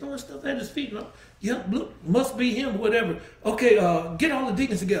throwing stuff at his feet. No? Yeah, look, must be him or whatever. Okay, get all the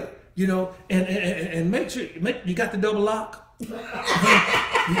deacons together, you know, and make sure you got the double lock. You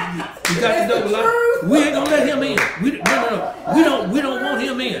got the double lock. We ain't gonna let him in. We don't want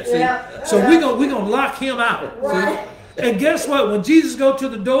him in. See, Yeah. so we gonna lock him out. Right. See? And guess what? When Jesus go to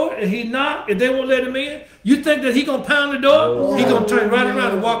the door and he knock and they won't let him in, you think that he gonna pound the door? He gonna turn right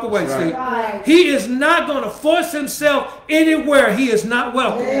around and walk away. See, Right. he is not gonna force himself anywhere he is not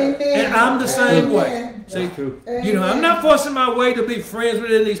welcome. Amen. And I'm the same way. Amen. See, True. you know, I'm not forcing my way to be friends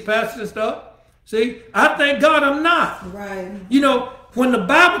with any of these pastors and stuff. See, I thank God I'm not. Right. You know, when the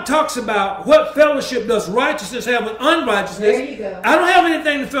Bible talks about what fellowship does righteousness have with unrighteousness, There you go. I don't have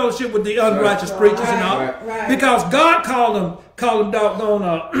anything to fellowship with the unrighteous preachers and all. Right. Because God called them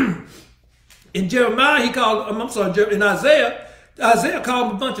doggone, in Jeremiah, he called, I'm sorry, in Isaiah called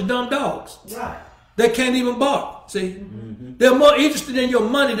them a bunch of dumb dogs. Right. They can't even bark. See, they're more interested in your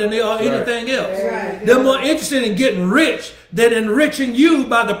money than they are anything else. Right. They're more interested in getting rich than enriching you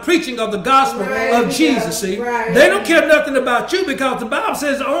by the preaching of the gospel Right. of Jesus. See, Right. they don't care nothing about you because the Bible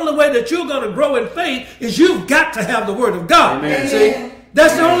says the only way that you're going to grow in faith is you've got to have the Word of God. Amen. See, Amen.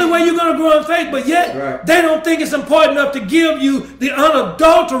 that's the only way you're going to grow in faith. But yet Right. they don't think it's important enough to give you the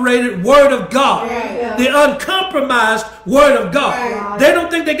unadulterated Word of God, Right. the uncompromised Word of God. Right. They don't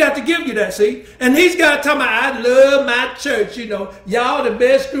think they got to give you that, see? And these guys talking about, I love my church, you know. Y'all the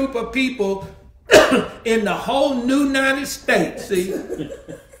best group of people in the whole new United States, see?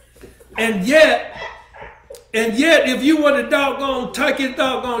 And yet, if you were to doggone take your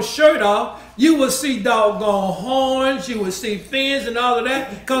doggone shirt off, you would see doggone horns, you would see fins and all of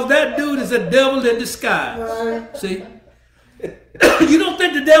that, because that dude is a devil in disguise. Right. See? You don't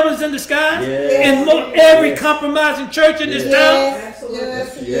think the devil is in disguise? Yes. In every compromising church in this town? Yes. Absolutely.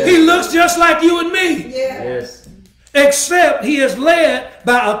 Yes. Yes. He looks just like you and me. Yeah. Yes. Except he is led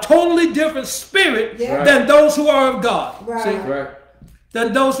by a totally different spirit Yeah. than those who are of God. Right. See? Right.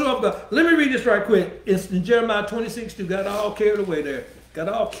 Than those who are of God. Let me read this right quick. It's in Jeremiah 26:2. Got all carried away there. Got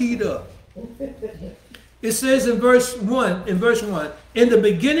all keyed up. It says in verse 1, in the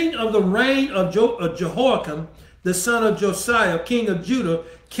beginning of the reign of Jehoiakim, the son of Josiah, king of Judah,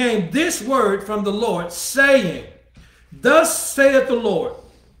 came this word from the Lord, saying, thus saith the Lord,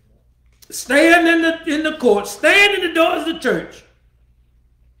 stand in the court, stand in the doors of the church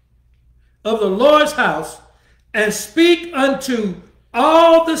of the Lord's house, and speak unto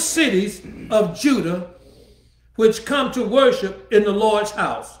all the cities of Judah which come to worship in the Lord's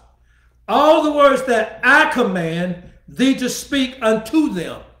house. All the words that I command thee to speak unto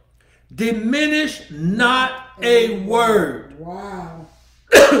them. Diminish not a word. Wow.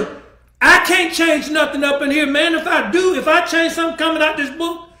 I can't change nothing up in here, man. If I change something coming out this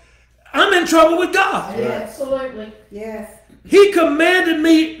book, I'm in trouble with God. Absolutely. Yes. He commanded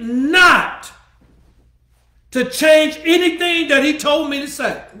me not to change anything that he told me to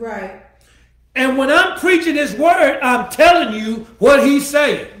say. Right. And when I'm preaching his word, I'm telling you what he's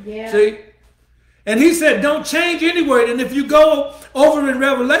saying. Yeah. See? And he said, don't change any word. And if you go over in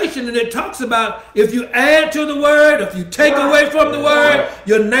Revelation and it talks about if you add to the word, if you take away from the word,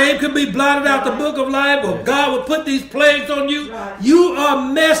 your name could be blotted out the book of life, or God will put these plagues on you. Right. You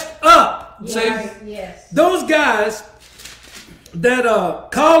are messed up. See? Yes. Yes. Those guys that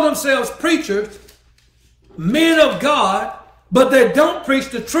call themselves preachers, men of God, but they don't preach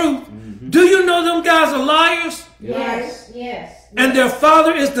the truth. Do you know them guys are liars? Yes. Yes. And their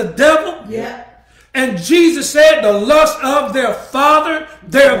father is the devil? Yeah. And Jesus said the lust of their father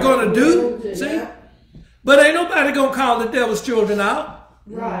they're going to do. See? Yeah. But ain't nobody going to call the devil's children out.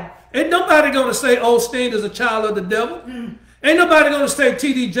 Right. Ain't nobody going to say Osteen is a child of the devil. Ain't nobody going to say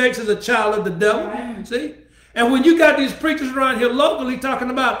T.D. Jakes is a child of the devil. Right. See? And when you got these preachers around here locally talking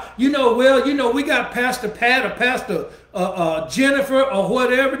about, we got Pastor Pat or Pastor Jennifer or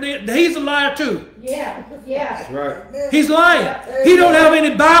whatever, he's a liar too. Yeah. Yeah. Right. He's lying. He don't have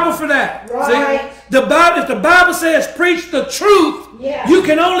any Bible for that. Right. See? The Bible, if the Bible says preach the truth, Yeah. you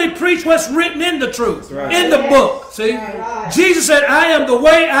can only preach what's written in the truth, Right. in the Yes. book. See? Right. Jesus said, I am the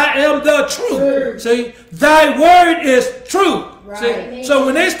way, I am the truth. True. See? Thy word is truth. See? So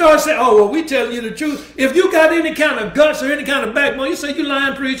when they start saying, oh, well, we telling you the truth. If you got any kind of guts or any kind of backbone, you say you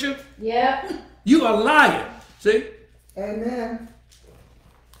lying, preacher. Yep. You a liar. See? Amen.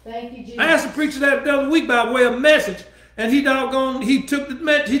 Thank you, Jesus. I asked the preacher that the other week by way of message, and he took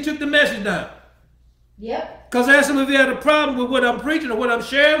the message down. Yep. Because I asked him if he had a problem with what I'm preaching or what I'm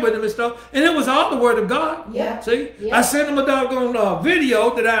sharing with him and stuff, and it was all the word of God. Yep. See? Yep. I sent him a doggone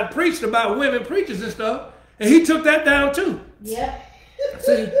video that I had preached about women preachers and stuff, and he took that down too. Yep.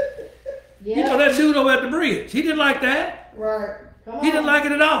 See? Yep. You know that dude over at the bridge. He didn't like that. Right. Come on. He didn't like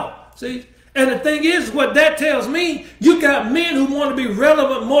it at all. See? And the thing is, what that tells me, you got men who want to be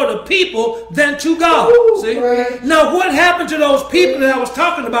relevant more to people than to God. Ooh, see? right. Now, what happened to those people that I was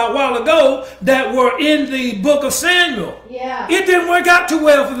talking about a while ago that were in the book of Samuel? Yeah. It didn't work out too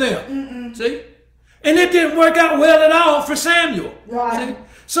well for them. See? And it didn't work out well at all for Samuel. Right. See?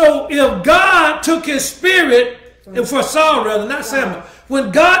 So if God took his spirit, for Saul rather, not Samuel,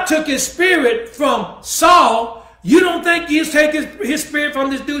 when God took his spirit from Saul, you don't think he'll take his spirit from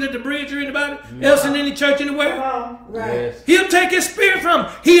this dude at the bridge or anybody else in any church anywhere? Right. Yes. He'll take his spirit from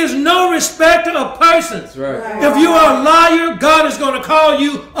him. He is no respecter of persons. That's right. Right. If you are a liar, God is going to call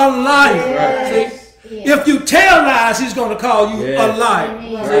you a liar. Yes. See? Yes. If you tell lies, he's going to call you Yes. a liar.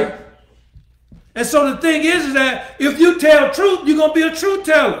 Amen. See? Right. And so the thing is that if you tell truth, you're going to be a truth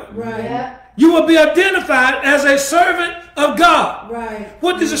teller. Right. Yep. You will be identified as a servant of God. Right.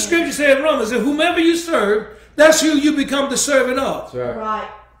 What does the scripture say in Romans? That whomever you serve, that's who you become the servant of. That's right. Right.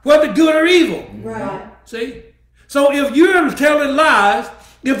 Whether good or evil. Right. See? So if you're telling lies,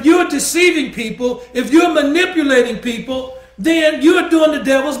 if you're deceiving people, if you're manipulating people, then you're doing the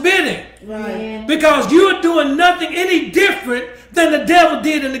devil's bidding. Right. Amen. Because you're doing nothing any different than the devil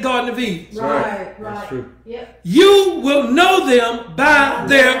did in the Garden of Eden. That's right. Right. That's true. Yep. You will know them by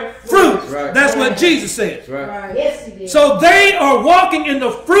their fruit. That's right. That's what Jesus said. That's right. Right. Yes, he did. So they are walking in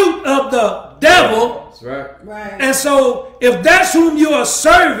the fruit of the devil. That's right. Right. And so if that's whom you are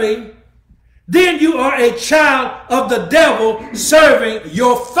serving, then you are a child of the devil serving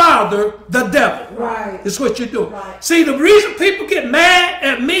your father, the devil. Right. That's what you're doing. Right. See, the reason people get mad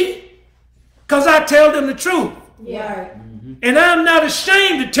at me, because I tell them the truth. Right. And I'm not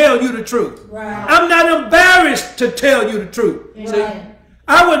ashamed to tell you the truth. Right. I'm not embarrassed to tell you the truth. Amen.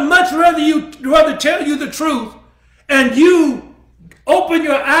 I would much rather tell you the truth and you open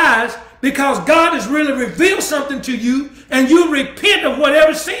your eyes because God has really revealed something to you and you repent of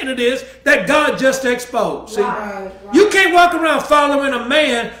whatever sin it is that God just exposed. See? Right. You can't walk around following a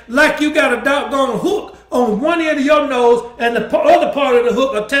man like you got a doggone hook on one end of your nose and the other part of the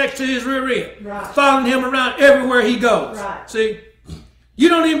hook attached to his rear end. Right. Following him around everywhere he goes. Right. See? You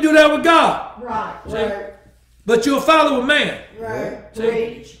don't even do that with God. Right. Right. But you'll follow a man. Right.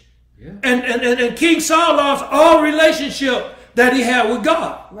 Preach. And King Saul lost all relationship that he had with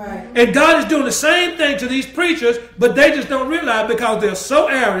God. Right. And God is doing the same thing to these preachers, but they just don't realize because they're so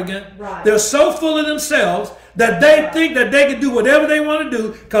arrogant, Right. they're so full of themselves that they think that they can do whatever they want to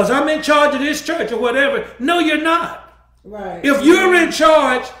do because I'm in charge of this church or whatever. No, you're not. Right. If you're in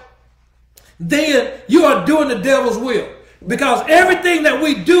charge, then you are doing the devil's will. Because everything that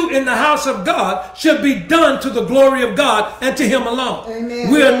we do in the house of God should be done to the glory of God and to Him alone.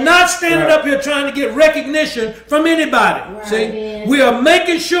 Amen. We are not standing Right. up here trying to get recognition from anybody. Right. See, Amen. we are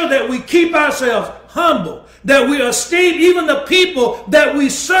making sure that we keep ourselves humble, that we esteem even the people that we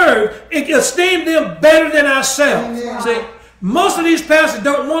serve, and esteem them better than ourselves. Amen. See, most of these pastors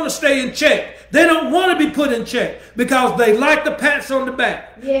don't want to stay in check. They don't want to be put in check because they like the pats on the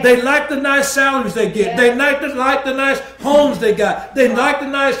back. Yeah. They like the nice salaries they get. Yeah. They like the nice homes they got. They like the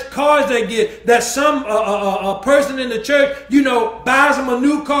nice cars they get. That some a person in the church, buys them a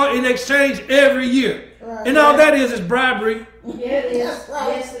new car in exchange every year. Right. And all that is bribery. Yeah, it is. That's right.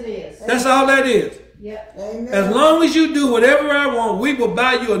 Yes, it is. That's all that is. Yep. Amen. As long as you do whatever I want, we will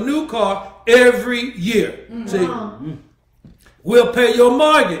buy you a new car every year. See? We'll pay your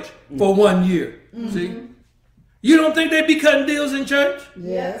mortgage for 1 year. See? You don't think they be cutting deals in church?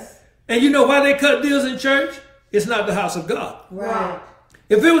 Yes. And you know why they cut deals in church? It's not the house of God. Right.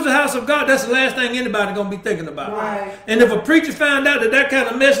 If it was the house of God, that's the last thing anybody gonna be thinking about. Right. And if a preacher found out that kind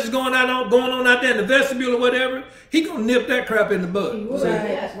of mess is going on out there in the vestibule or whatever, he gonna nip that crap in the bud. Would. See?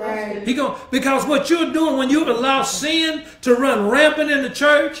 Yes, Right. that's He gonna, because what you're doing when you allow sin to run rampant in the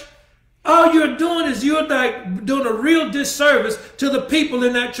church, all you're doing is you're like doing a real disservice to the people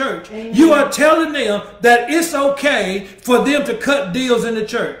in that church. Amen. You are telling them that it's okay for them to cut deals in the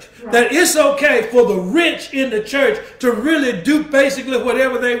church. Right. That it's okay for the rich in the church to really do basically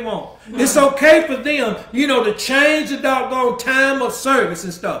whatever they want. Right. It's okay for them, you know, to change the doggone time of service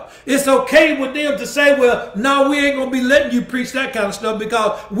and stuff. It's okay with them to say, well, no, we ain't going to be letting you preach that kind of stuff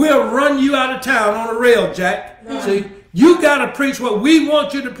because we'll run you out of town on a rail, Jack. Right. See? You got to preach what we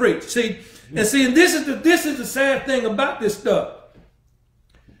want you to preach. See, and this is the sad thing about this stuff.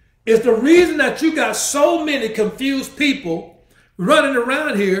 It's the reason that you got so many confused people running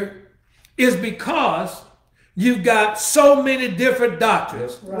around here is because you've got so many different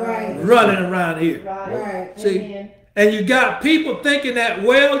doctrines running around here. Right. See, Amen. and you got people thinking that,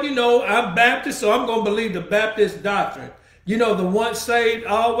 well, you know, I'm Baptist, so I'm going to believe the Baptist doctrine. You know, the once saved,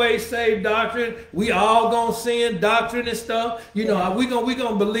 always saved doctrine. We all gonna sin doctrine and stuff. You know, we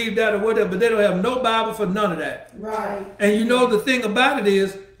gonna believe that or whatever, but they don't have no Bible for none of that. Right. And you know, the thing about it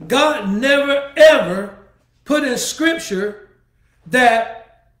is, God never ever put in Scripture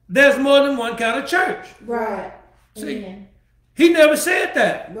that there's more than one kind of church. Right. See, Amen. He never said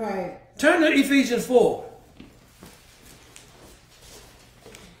that. Right. Turn to Ephesians 4.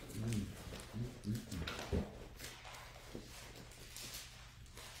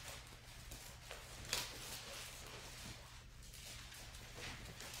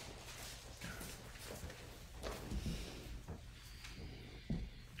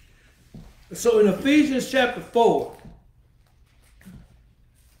 So in Ephesians chapter 4,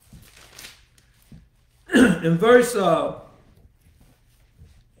 in verse 4,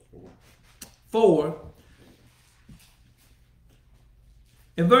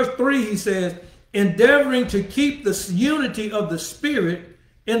 in verse 3 he says, endeavoring to keep the unity of the Spirit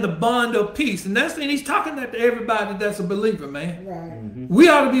in the bond of peace. And he's talking that to everybody that's a believer, man. Right. We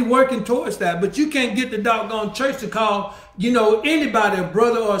ought to be working towards that, but you can't get the doggone church to call, you know, anybody a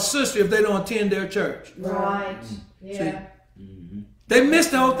brother or a sister if they don't attend their church. Right. Yeah. They missed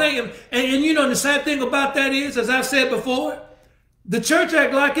the whole thing. And you know, the sad thing about that is, as I've said before, the church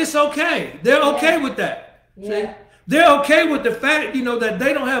act like it's okay. They're okay with that. Yeah. See? They're okay with the fact, you know, that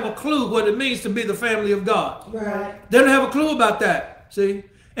they don't have a clue what it means to be the family of God. Right. They don't have a clue about that. See?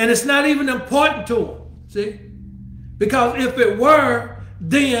 And it's not even important to them. See? Because if it were,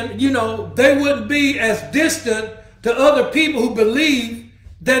 then, you know, they wouldn't be as distant to other people who believe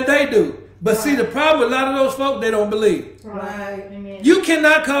than they do. But see, the problem with a lot of those folk, they don't believe. Right. Amen. You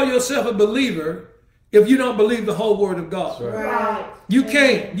cannot call yourself a believer if you don't believe the whole word of God. Right. You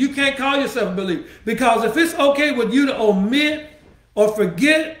can't. You can't call yourself a believer. Because if it's okay with you to omit or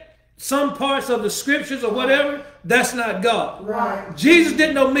forget some parts of the scriptures or whatever, that's not God. Right. Jesus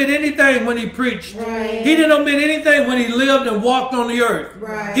didn't omit anything when he preached. Right. He didn't omit anything when he lived and walked on the earth.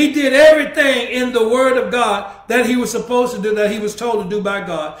 Right. He did everything in the word of God that he was supposed to do, that he was told to do by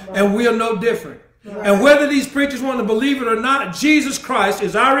God. Right. And we are no different. Right. And whether these preachers want to believe it or not, Jesus Christ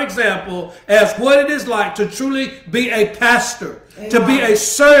is our example as what it is like to truly be a pastor, to be a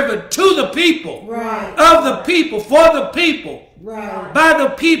servant to the people, of the people, for the people, by the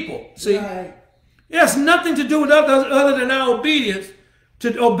people. See, it has nothing to do with other than our obedience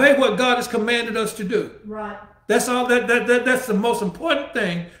to obey what God has commanded us to do. Right. That's all. That's the most important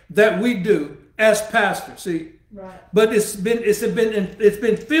thing that we do as pastors. See. Right. But it's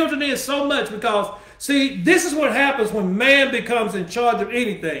been filtered in so much because, see, this is what happens when man becomes in charge of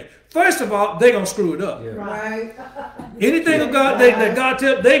anything. First of all, they're going to screw it up. Yeah. Right. Anything of God that God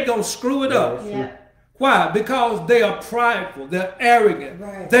tells, they're going to screw it up. Yeah. Why? Because they are prideful. They're arrogant.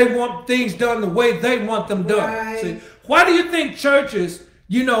 Right. They want things done the way they want them done. Right. See, why do you think churches,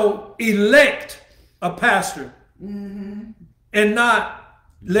 you know, elect a pastor and not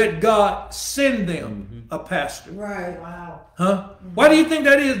let God send them a pastor? Right. Wow. Huh? Why do you think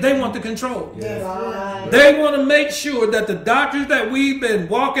that is? They want the control. Yes. Right. They want to make sure that the doctrines that we've been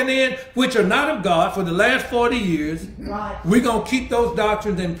walking in, which are not of God for the last 40 years, Right. we're going to keep those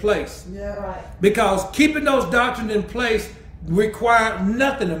doctrines in place. Yeah. Right. Because keeping those doctrines in place require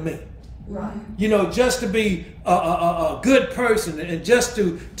nothing of me. Right. You know, just to be a good person and just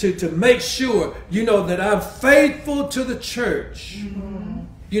to make sure, you know, that I'm faithful to the church.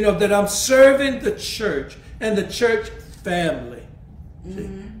 You know, that I'm serving the church and the church family. See?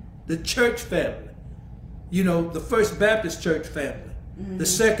 The church family. You know, the First Baptist Church family. The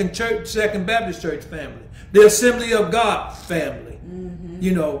Second Baptist Church family. The Assembly of God family.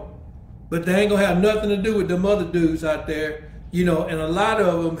 You know, but they ain't going to have nothing to do with them other dudes out there. You know, and a lot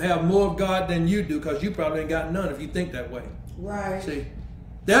of them have more of God than you do because you probably ain't got none if you think that way. Right. See,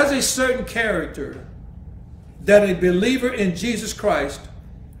 there's a certain character that a believer in Jesus Christ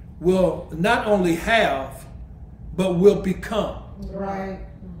will not only have, but will become. Right.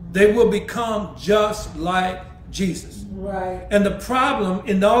 They will become just like Jesus. Right. And the problem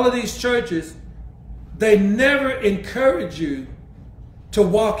in all of these churches, they never encourage you to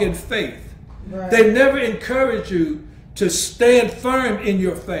walk in faith. Right. They never encourage you to stand firm in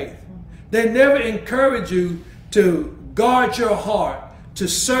your faith. They never encourage you to guard your heart, to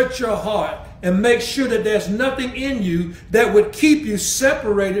search your heart, and make sure that there's nothing in you that would keep you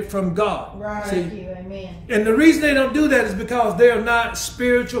separated from God. Right. See? Thank you. Amen. And the reason they don't do that is because they're not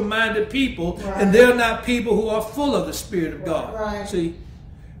spiritual-minded people, Right. and they're not people who are full of the Spirit of God. Right. See,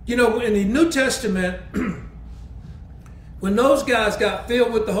 you know, in the New Testament, when those guys got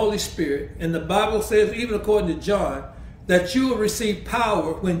filled with the Holy Spirit, and the Bible says, even according to John, that you will receive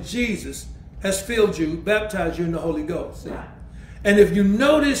power when Jesus has filled you, baptized you in the Holy Ghost. See? Right. And if you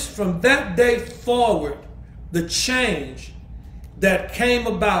notice from that day forward, the change that came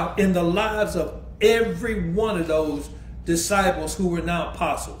about in the lives of every one of those disciples who were now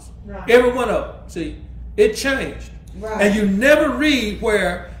apostles. Right. Every one of them. See, it changed. Right. And you never read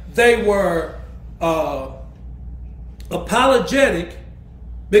where they were apologetic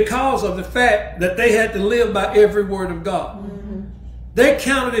because of the fact that they had to live by every word of God. Mm-hmm. They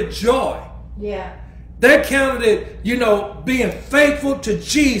counted it joy. Yeah. They counted it, you know, being faithful to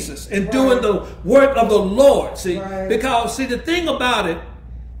Jesus and Right. doing the work of the Lord. See, Right. because see, the thing about it,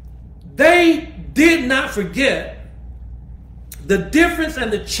 they did not forget the difference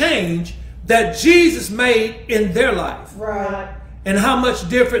and the change that Jesus made in their life Right. and how much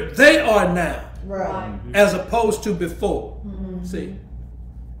different they are now Right. as opposed to before. See,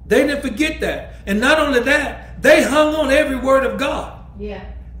 they didn't forget that. And not only that, they hung on every word of God. Yeah.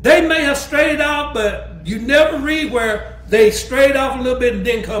 They may have strayed out, but you never read where they strayed off a little bit and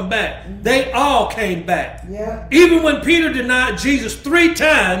didn't come back. They all came back. Yeah. Even when Peter denied Jesus 3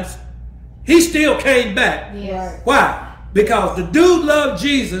 times, he still came back. Yes. Right. Why? Because the dude loved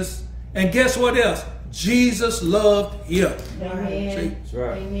Jesus, and guess what else? Jesus loved him. Amen. That's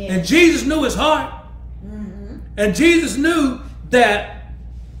right. Amen. And Jesus knew his heart. And Jesus knew that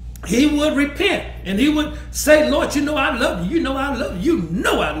he would repent. And he would say, Lord, you know I love you. You know I love you. You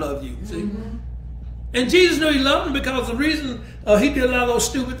know I love you. See? And Jesus knew he loved him because the reason he did a lot of those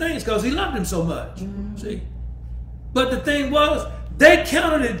stupid things because he loved him so much. See? But the thing was, they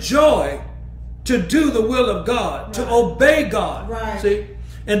counted it joy to do the will of God, to obey God. Right. See?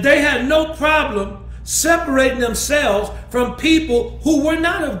 And they had no problem separating themselves from people who were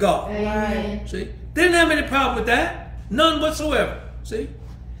not of God. Amen. See? They didn't have any problem with that. None whatsoever. See?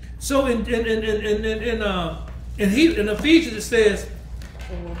 So in Ephesians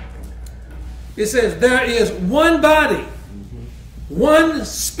it says there is one body, one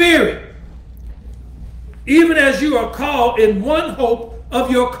spirit, even as you are called in one hope of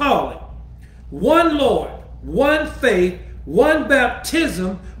your calling, one Lord, one faith, one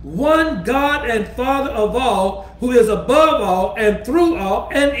baptism, one God and Father of all, who is above all and through all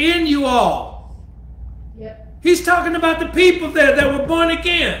and in you all. Yep. He's talking about the people there that were born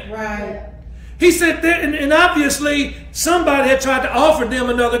again. Right. He said that, and obviously somebody had tried to offer them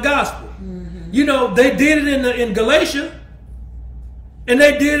another gospel. You know, they did it in Galatia, and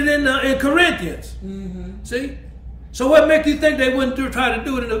they did it in Corinthians. See? So what makes you think they wouldn't try to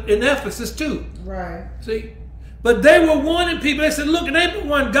do it in Ephesus too? Right. See? But they were warning people. They said, look, it ain't but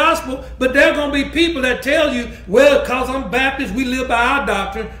one gospel, but there are going to be people that tell you, well, because I'm Baptist, we live by our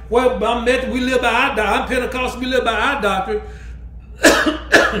doctrine. Well, I'm Methodist, we live by our doctrine. I'm Pentecostal, we live by our doctrine.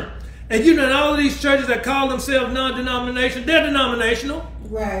 And you know, in all of these churches that call themselves non-denominational, they're denominational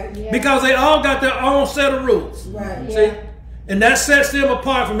Right. Yeah. because they all got their own set of rules. Right. See? Yeah. And that sets them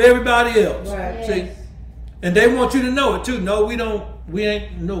apart from everybody else. Right. See? Yes. And they want you to know it too. No, we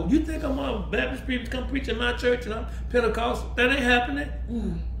ain't, no. You think I'm a Baptist people come preach in my church and I'm Pentecostal? That ain't happening.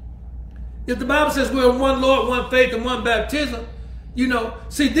 If the Bible says we're one Lord, one faith, and one baptism, you know,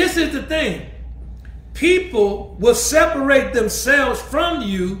 see, this is the thing. People will separate themselves from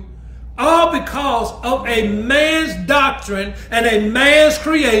you all because of a man's doctrine and a man's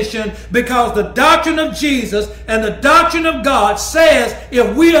creation, because the doctrine of Jesus and the doctrine of God says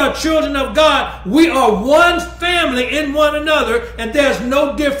if we are children of God, we are one family in one another, and there's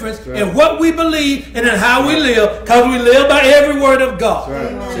no difference in what we believe and in how we live, because we live by every word of God.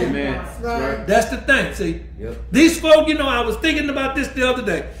 That's right. Amen. Amen. Right. That's right. That's the thing, see. Yep. These folk, you know, I was thinking about this the other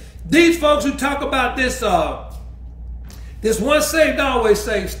day. These folks who talk about this once saved, always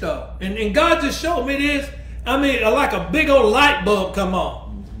saved stuff. And God just showed me this. I mean, like a big old light bulb come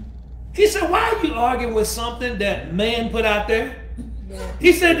on. He said, why are you arguing with something that man put out there?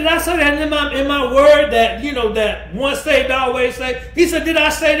 He said, did I say that in my word that, you know, that once saved, always saved? He said, did I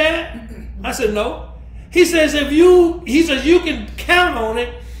say that? I said, no. He says, you can count on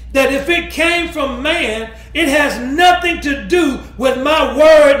it that if it came from man, it has nothing to do with my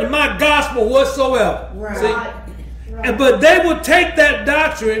word and my gospel whatsoever. Right. See? Right. But they will take that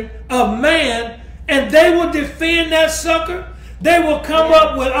doctrine of man and they will defend that sucker. They will come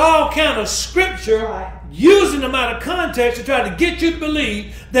up with all kind of scripture, using them out of context to try to get you to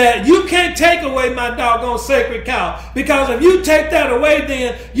believe that you can't take away my doggone sacred cow. Because if you take that away,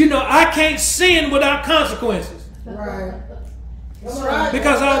 then, you know, I can't sin without consequences. Right. That's right.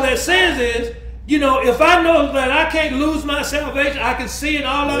 Because all that says is, you know, if I know that I can't lose my salvation, I can sin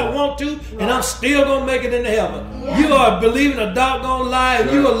all I want to, and I'm still going to make it into heaven. Yeah. You are believing a doggone lie,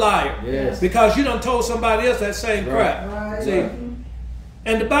 and you're a liar. Yes. Because you done told somebody else that same crap. Right. See?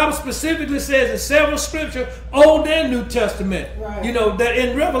 And the Bible specifically says in several scriptures, Old and New Testament, you know, that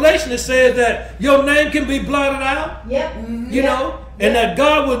in Revelation it says that your name can be blotted out. Yep. You know, and that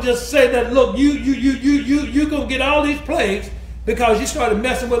God will just say that, look, you gonna get all these plagues because you started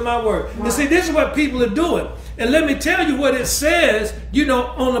messing with my word. And see, this is what people are doing. And let me tell you what it says, you know,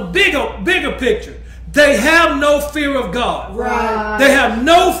 on a bigger picture. They have no fear of God. Right. They have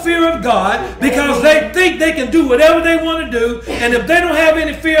no fear of God because they think they can do whatever they want to do. And if they don't have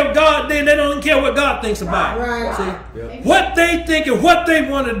any fear of God, then they don't care what God thinks about it. Right. See? Yep. What they think and what they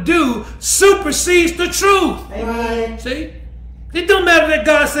want to do supersedes the truth. Right. See? It don't matter that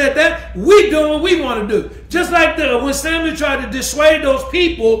God said that. We do what we want to do. Just like when Samuel tried to dissuade those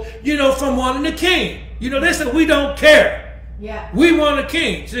people, you know, from wanting a king. You know, they said, we don't care. Yeah. We want a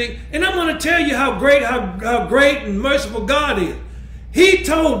king, see? And I'm going to tell you how great and merciful God is. He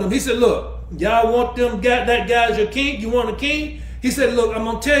told them, he said, look, y'all want that guy's your king? You want a king? He said, look, I'm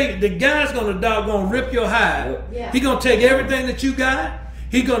going to tell you, the guy's going to rip your hide. Yeah. He's going to take everything that you got.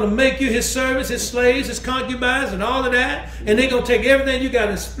 He's going to make you his servants, his slaves, his concubines, and all of that. And they're going to take everything you got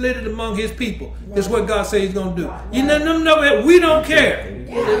and split it among his people. Right. That's what God says he's going to do. Right. You know that we don't care.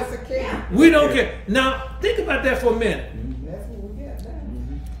 Yeah. We don't care. Now, think about that for a minute.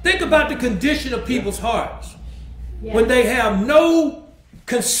 Think about the condition of people's hearts when they have no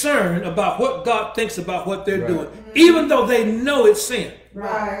concern about what God thinks about what they're doing, even though they know it's sin.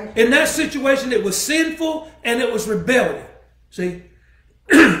 Right. In that situation, it was sinful and it was rebellion. See,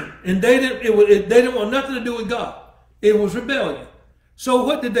 and they didn't want nothing to do with God. It was rebellion. So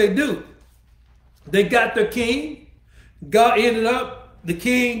what did they do? They got their king. God ended up, the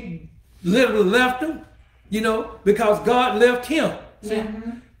king literally left them, you know, because God left him. See.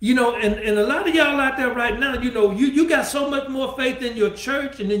 Mm-hmm. You know, and a lot of y'all out there right now, you know, you got so much more faith in your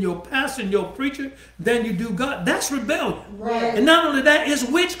church and in your pastor and your preacher than you do God. That's rebellion. Right. And not only that, it's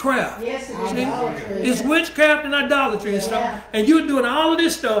witchcraft. Yes, it is. It's witchcraft and idolatry and stuff. And you're doing all of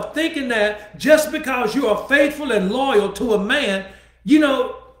this stuff thinking that just because you are faithful and loyal to a man, you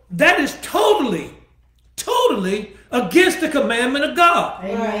know, that is totally against the commandment of God.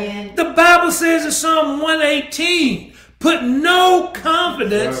 Amen. The Bible says in Psalm 118, put no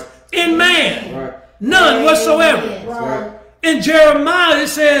confidence in man. None whatsoever. Right. In Jeremiah it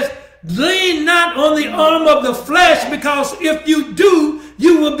says, lean not on the arm of the flesh, because if you do,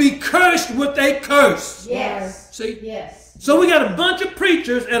 you will be cursed with a curse. Yes. See? Yes. So we got a bunch of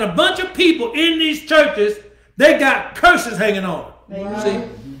preachers and a bunch of people in these churches, they got curses hanging on them. Right. See?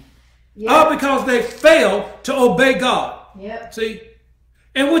 Yep. All because they failed to obey God. Yep. See?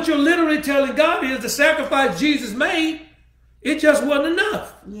 And what you're literally telling God is the sacrifice Jesus made, it just wasn't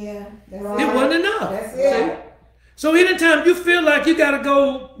enough. Yeah, that's right. It wasn't enough. That's it. See? So anytime you feel like you got to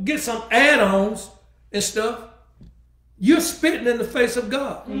go get some add-ons and stuff, you're spitting in the face of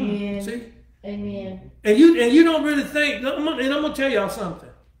God. Amen. See? Amen. And you don't really think, and I'm going to tell y'all something.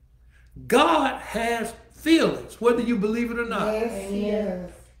 God has feelings, whether you believe it or not. Yes,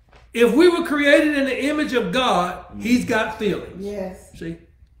 yes. If we were created in the image of God, he's got feelings. Yes. See?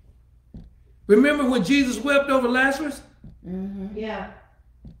 Remember when Jesus wept over Lazarus? Mm-hmm. Yeah.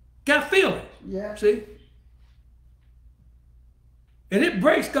 Got feelings. Yeah. See? And it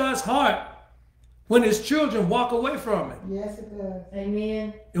breaks God's heart when his children walk away from him. Yes, it does.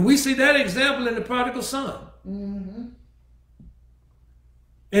 Amen. And we see that example in the prodigal son. Mm-hmm.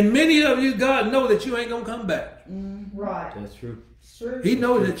 And many of you, God know that you ain't going to come back. Mm-hmm. Right. That's true. True. He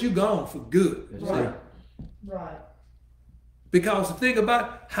knows that you're gone for good. That's right. Right. Because the thing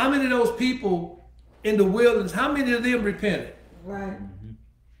about how many of those people in the wilderness, how many of them repented? Right. Mm-hmm.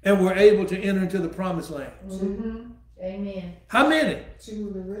 And were able to enter into the promised land? Mm-hmm. Amen. How many?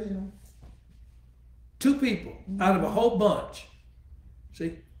 2 original. 2 people out of a whole bunch.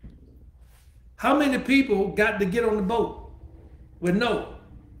 See? How many people got to get on the boat? with Noah?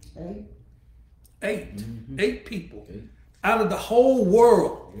 8. 8. Mhm. 8 people. Okay. Out of the whole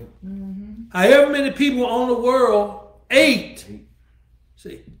world. Yep. However many people on the world, 8. 8.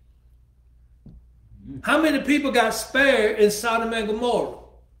 See. How many people got spared in Sodom and Gomorrah?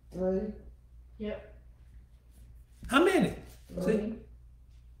 3. Yep. How many? 3. See?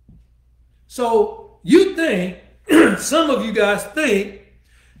 So you think, some of you guys think,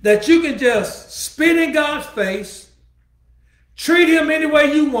 that you can just spit in God's face, treat him any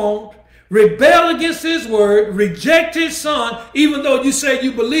way you want, rebel against his word, reject his son, even though you say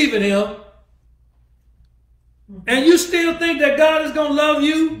you believe in him, and you still think that God is going to love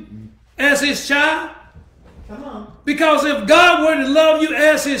you as his child? Come on. Because if God were to love you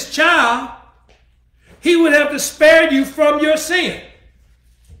as his child, he would have to spare you from your sin.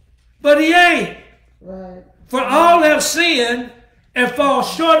 But he ain't. Right. For all have sinned and fall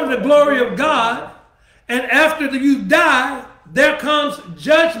short of the glory of God, and after you die, there comes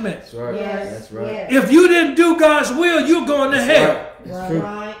judgment. That's right. Yes. That's right. Yes. If you didn't do God's will, you're going to hell. That's Right. true.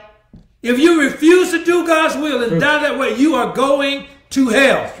 Right. If you refuse to do God's will and die that way, you are going to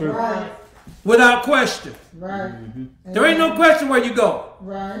hell True. Right. without question. Right. There ain't no question where you go.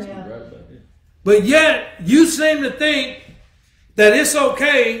 Right. Yeah. Right about that. But yet, you seem to think that it's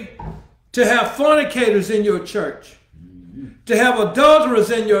okay to have fornicators in your church, to have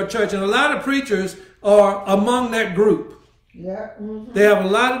adulterers in your church. And a lot of preachers are among that group. Yeah. They have a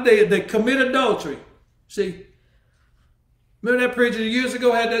lot of, they commit adultery. See? Remember that preacher years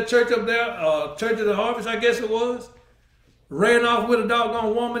ago had that church up there, Church of the Harvest, I guess it was? Ran off with a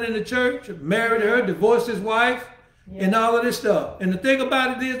doggone woman in the church, married her, divorced his wife, and all of this stuff. And the thing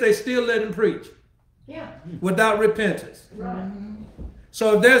about it is they still let him preach Yeah. without repentance. Right.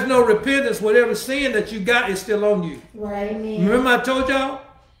 So if there's no repentance, whatever sin that you got is still on you. Right. Amen. Remember I told y'all?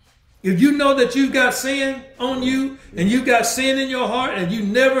 If you know that you've got sin on you and you got sin in your heart and you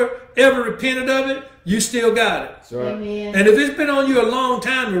never ever repented of it, you still got it. That's right. Amen. And if it's been on you a long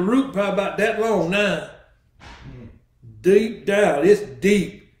time, the root probably about that long now. Deep down, it's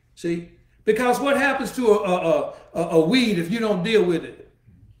deep. See? Because what happens to a weed if you don't deal with it?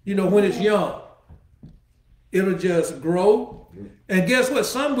 You know, when it's young, it'll just grow. And guess what?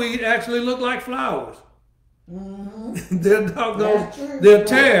 Some weed actually look like flowers. They're doggone, That's true. they're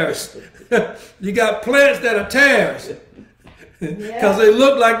tares. You got plants that are tares. Because they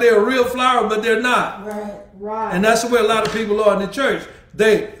look like they're a real flower, but they're not. Right. Right. And that's where a lot of people are in the church.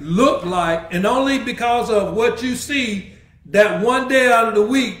 They look like, and only because of what you see that one day out of the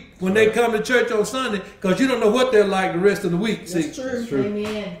week when they come to church on Sunday, because you don't know what they're like the rest of the week. See, That's true. True.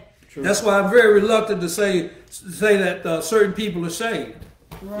 Amen. True. that's why I'm very reluctant to say that certain people are saved.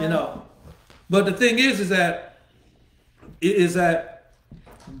 Right. You know, but the thing is that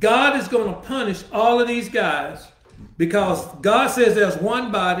God is going to punish all of these guys. Because God says there's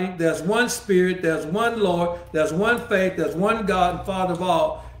one body, there's one spirit, there's one Lord, there's one faith, there's one God and Father of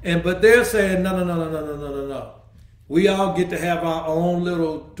all. But they're saying, no. We all get to have our own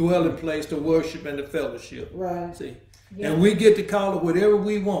little dwelling place to worship and to fellowship. Right. See? Yeah. And we get to call it whatever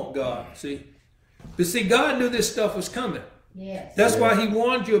we want, God. See? But see, God knew this stuff was coming. Yes. That's why he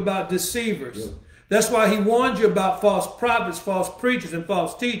warned you about deceivers. Yeah. That's why he warned you about false prophets, false preachers, and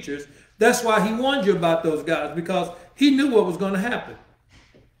false teachers. That's why he warned you about those guys, because he knew what was going to happen.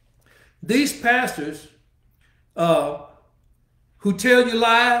 These pastors who tell you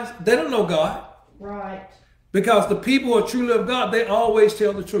lies, they don't know God. Right. Because the people who are truly of God, they always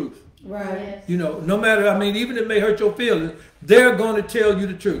tell the truth. Right. Yes. You know, no matter, even it may hurt your feelings, they're going to tell you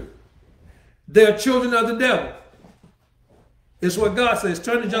the truth. They're children of the devil. It's what God says.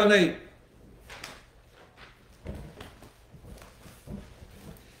 Turn to John 8.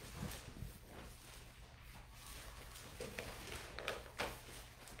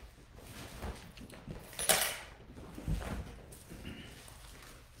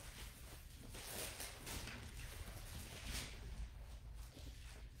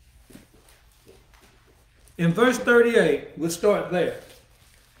 In verse 38, we'll start there.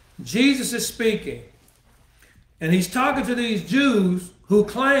 Jesus is speaking, and he's talking to these Jews who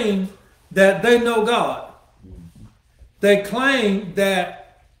claim that they know God. They claim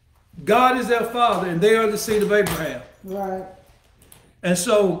that God is their father and they are the seed of Abraham. Right. And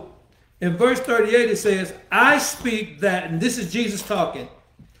so in verse 38 it says, I speak that, and this is Jesus talking.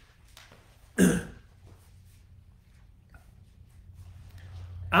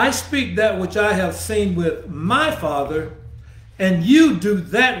 I speak that which I have seen with my Father, and you do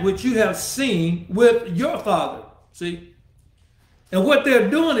that which you have seen with your father. See? And what they're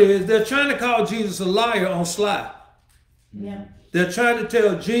doing is they're trying to call Jesus a liar on sly. Yeah. They're trying to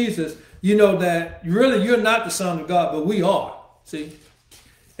tell Jesus, that really you're not the Son of God, but we are. See?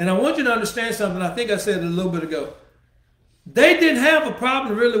 And I want you to understand something. I think I said it a little bit ago. They didn't have a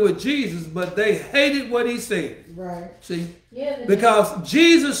problem really with Jesus, but they hated what he said. Right. See? Yeah, Because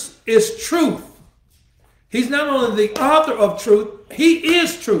Jesus is truth. He's not only the author of truth, he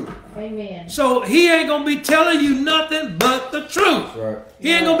is truth. Amen. So he ain't going to be telling you nothing but the truth. Right.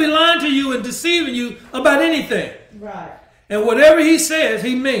 He ain't going to be lying to you and deceiving you about anything. Right. And whatever he says,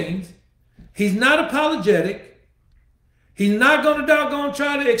 he means. He's not apologetic. He's not going to doggone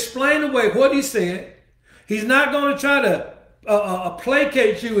try to explain away what he said. He's not going to try to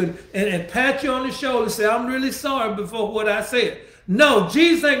placate you and pat you on the shoulder and say, I'm really sorry before what I said. No,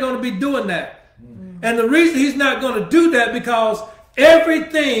 Jesus ain't going to be doing that. And the reason he's not going to do that because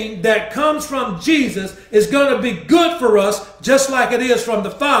everything that comes from Jesus is going to be good for us just like it is from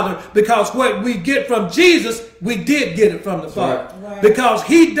the Father, because what we get from Jesus, we did get it from the Father. Right. Because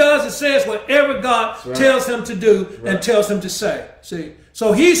he does and says whatever God tells him to do and tells him to say. See?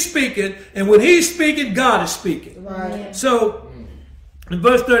 So he's speaking, and when he's speaking, God is speaking. Right. So in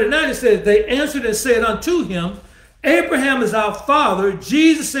verse 39 it says, they answered and said unto him, Abraham is our father.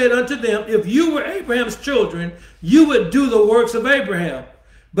 Jesus said unto them, if you were Abraham's children, you would do the works of Abraham.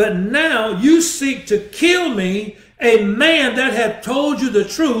 But now you seek to kill me, a man that hath told you the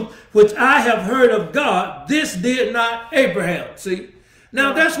truth, which I have heard of God. This did not Abraham. See?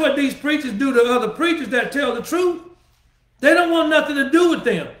 Now that's what these preachers do to other preachers that tell the truth. They don't want nothing to do with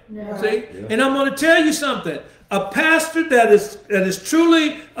them. Yeah. See? Yeah. And I'm going to tell you something. A pastor that is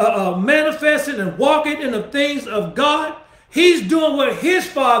truly manifesting and walking in the things of God, he's doing what his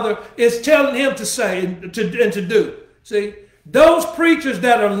Father is telling him to say and to do. See? Those preachers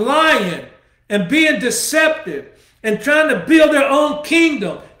that are lying and being deceptive and trying to build their own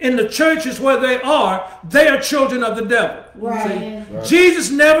kingdom in the churches where they are children of the devil. Right. Right. Jesus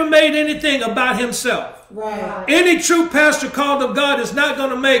never made anything about himself. Right. Any true pastor called of God is not going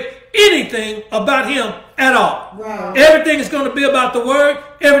to make anything about him at all. Right. Everything is going to be about the word.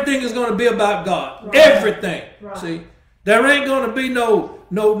 Everything is going to be about God. Right. Everything. Right. See? There ain't going to be no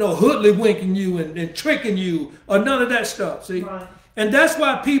hoodlywinking you and tricking you or none of that stuff. See? Right. And that's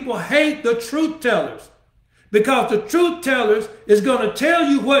why people hate the truth tellers. Because the truth tellers is going to tell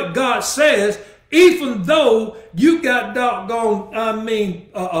you what God says, even though you got doggone,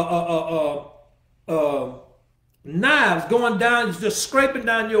 knives going down, just scraping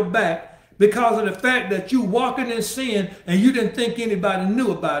down your back because of the fact that you walking in sin and you didn't think anybody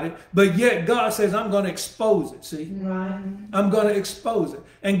knew about it, but yet God says, I'm going to expose it, see? Right. I'm going to expose it.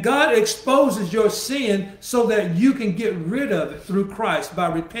 And God exposes your sin so that you can get rid of it through Christ by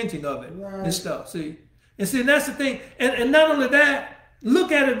repenting of it and stuff, see? And see, that's the thing. And not only that,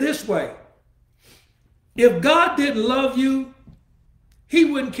 look at it this way. If God didn't love you, he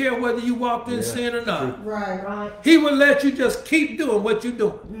wouldn't care whether you walked in sin or not. Right. Right. He would let you just keep doing what you're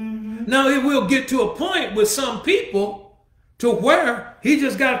doing. Mm-hmm. Now, it will get to a point with some people to where he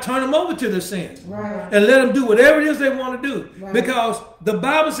just got to turn them over to the sin. Right. And let them do whatever it is they want to do. Right. Because the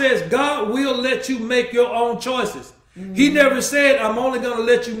Bible says God will let you make your own choices. Mm-hmm. He never said, I'm only going to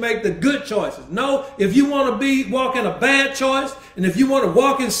let you make the good choices. No, if you want to walk in a bad choice, and if you want to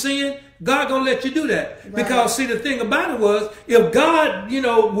walk in sin, God going to let you do that. Right. Because, see, the thing about it was, if God,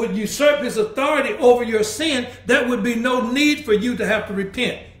 would usurp his authority over your sin, that would be no need for you to have to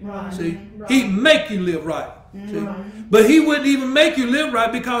repent. Right. See, Right. he'd make you live right. See? Right. But he wouldn't even make you live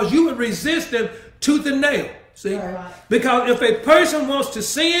right because you would resist him tooth and nail. See? Right. Because if a person wants to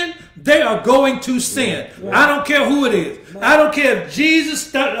sin, they are going to sin. Right. I don't care who it is. Right. I don't care if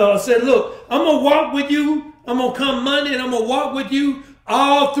Jesus said, look, I'm going to walk with you. I'm going to come Monday and I'm going to walk with you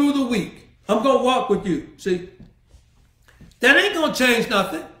all through the week. I'm going to walk with you. See? That ain't going to change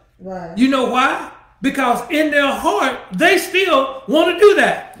nothing. Right. You know why? Because in their heart, they still want to do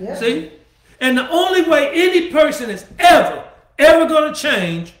that. Yeah. See? And the only way any person is ever going to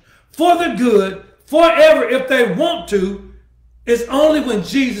change for the good, forever, if they want to, is only when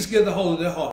Jesus gets a hold of their heart.